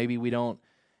through, and maybe we don't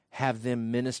have them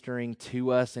ministering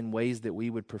to us in ways that we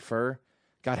would prefer,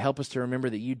 God, help us to remember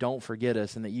that you don't forget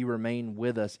us and that you remain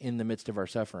with us in the midst of our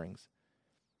sufferings.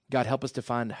 God, help us to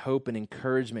find hope and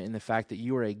encouragement in the fact that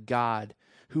you are a God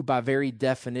who by very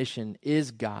definition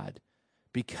is God,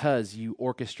 because you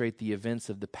orchestrate the events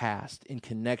of the past in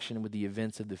connection with the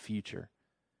events of the future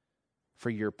for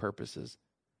your purposes.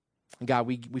 And God,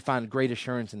 we find great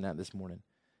assurance in that this morning,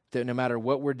 that no matter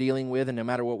what we're dealing with and no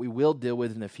matter what we will deal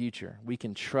with in the future, we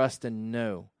can trust and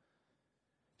know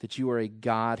that you are a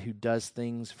God who does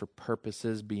things for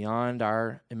purposes beyond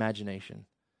our imagination,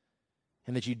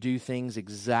 and that you do things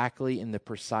exactly in the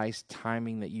precise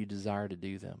timing that you desire to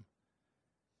do them.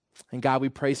 And God, we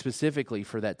pray specifically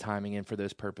for that timing and for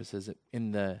those purposes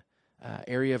in the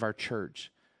area of our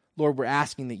church. Lord, we're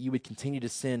asking that you would continue to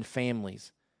send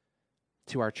families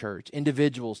to our church,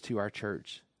 individuals to our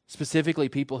church, specifically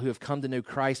people who have come to know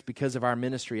Christ because of our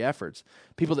ministry efforts,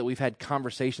 people that we've had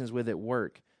conversations with at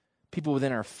work, people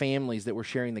within our families that we're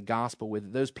sharing the gospel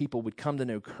with. Those people would come to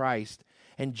know Christ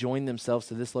and join themselves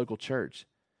to this local church.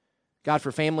 God,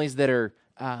 for families that are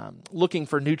looking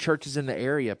for new churches in the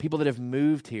area, people that have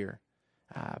moved here,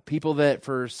 people that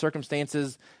for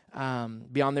circumstances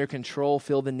beyond their control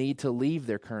feel the need to leave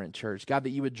their current church. God,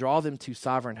 that you would draw them to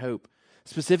Sovereign Hope,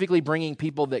 specifically bringing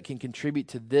people that can contribute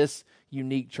to this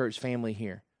unique church family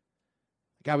here.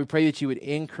 God, we pray that you would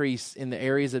increase in the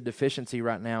areas of deficiency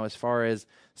right now as far as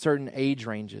certain age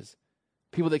ranges,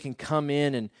 people that can come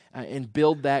in and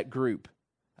build that group,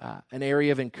 an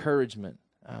area of encouragement,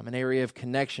 an area of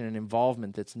connection and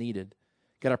involvement that's needed.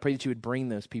 God, I pray that you would bring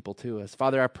those people to us.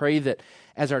 Father, I pray that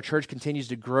as our church continues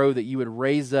to grow, that you would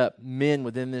raise up men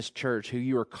within this church who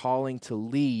you are calling to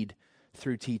lead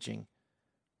through teaching.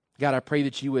 God, I pray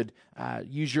that you would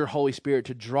use your Holy Spirit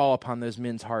to draw upon those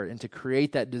men's heart and to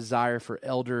create that desire for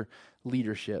elder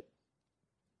leadership.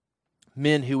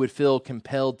 Men who would feel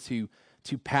compelled to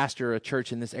pastor a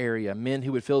church in this area. Men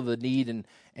who would feel the need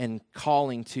and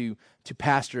calling to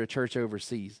pastor a church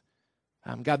overseas.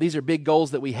 God, these are big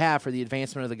goals that we have for the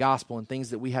advancement of the gospel and things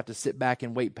that we have to sit back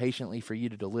and wait patiently for you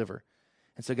to deliver.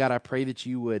 And so, God, I pray that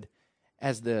you would,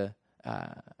 as the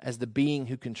being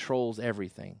who controls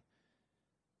everything,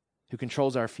 who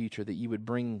controls our future, that you would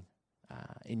bring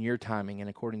in your timing and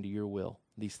according to your will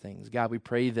these things. God, we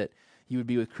pray that you would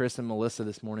be with Chris and Melissa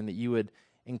this morning, that you would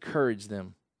encourage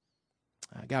them.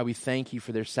 God, we thank you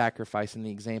for their sacrifice and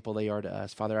the example they are to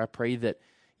us. Father, I pray that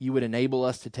you would enable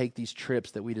us to take these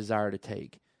trips that we desire to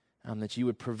take, that you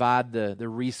would provide the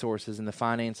resources and the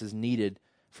finances needed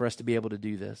for us to be able to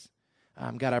do this.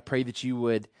 God, I pray that you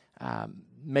would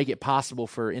make it possible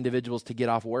for individuals to get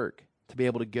off work, to be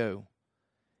able to go.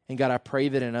 And God, I pray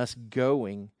that in us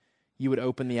going, you would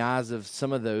open the eyes of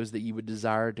some of those that you would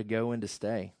desire to go and to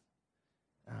stay.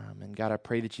 And God, I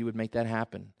pray that you would make that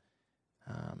happen.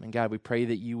 And God, we pray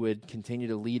that you would continue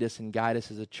to lead us and guide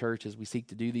us as a church as we seek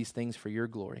to do these things for your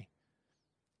glory.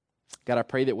 God, I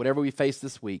pray that whatever we face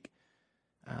this week,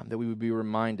 that we would be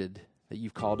reminded that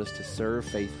you've called us to serve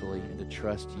faithfully and to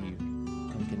trust you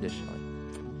unconditionally.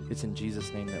 It's in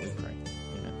Jesus' name that we pray.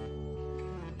 Amen.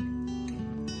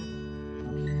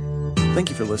 Thank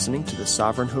you for listening to the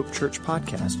Sovereign Hope Church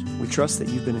podcast. We trust that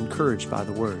you've been encouraged by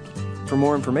the word. For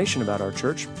more information about our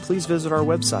church, please visit our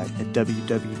website at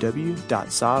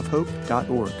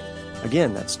www.sovhope.org.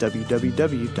 Again, that's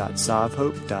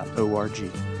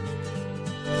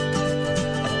www.sovhope.org.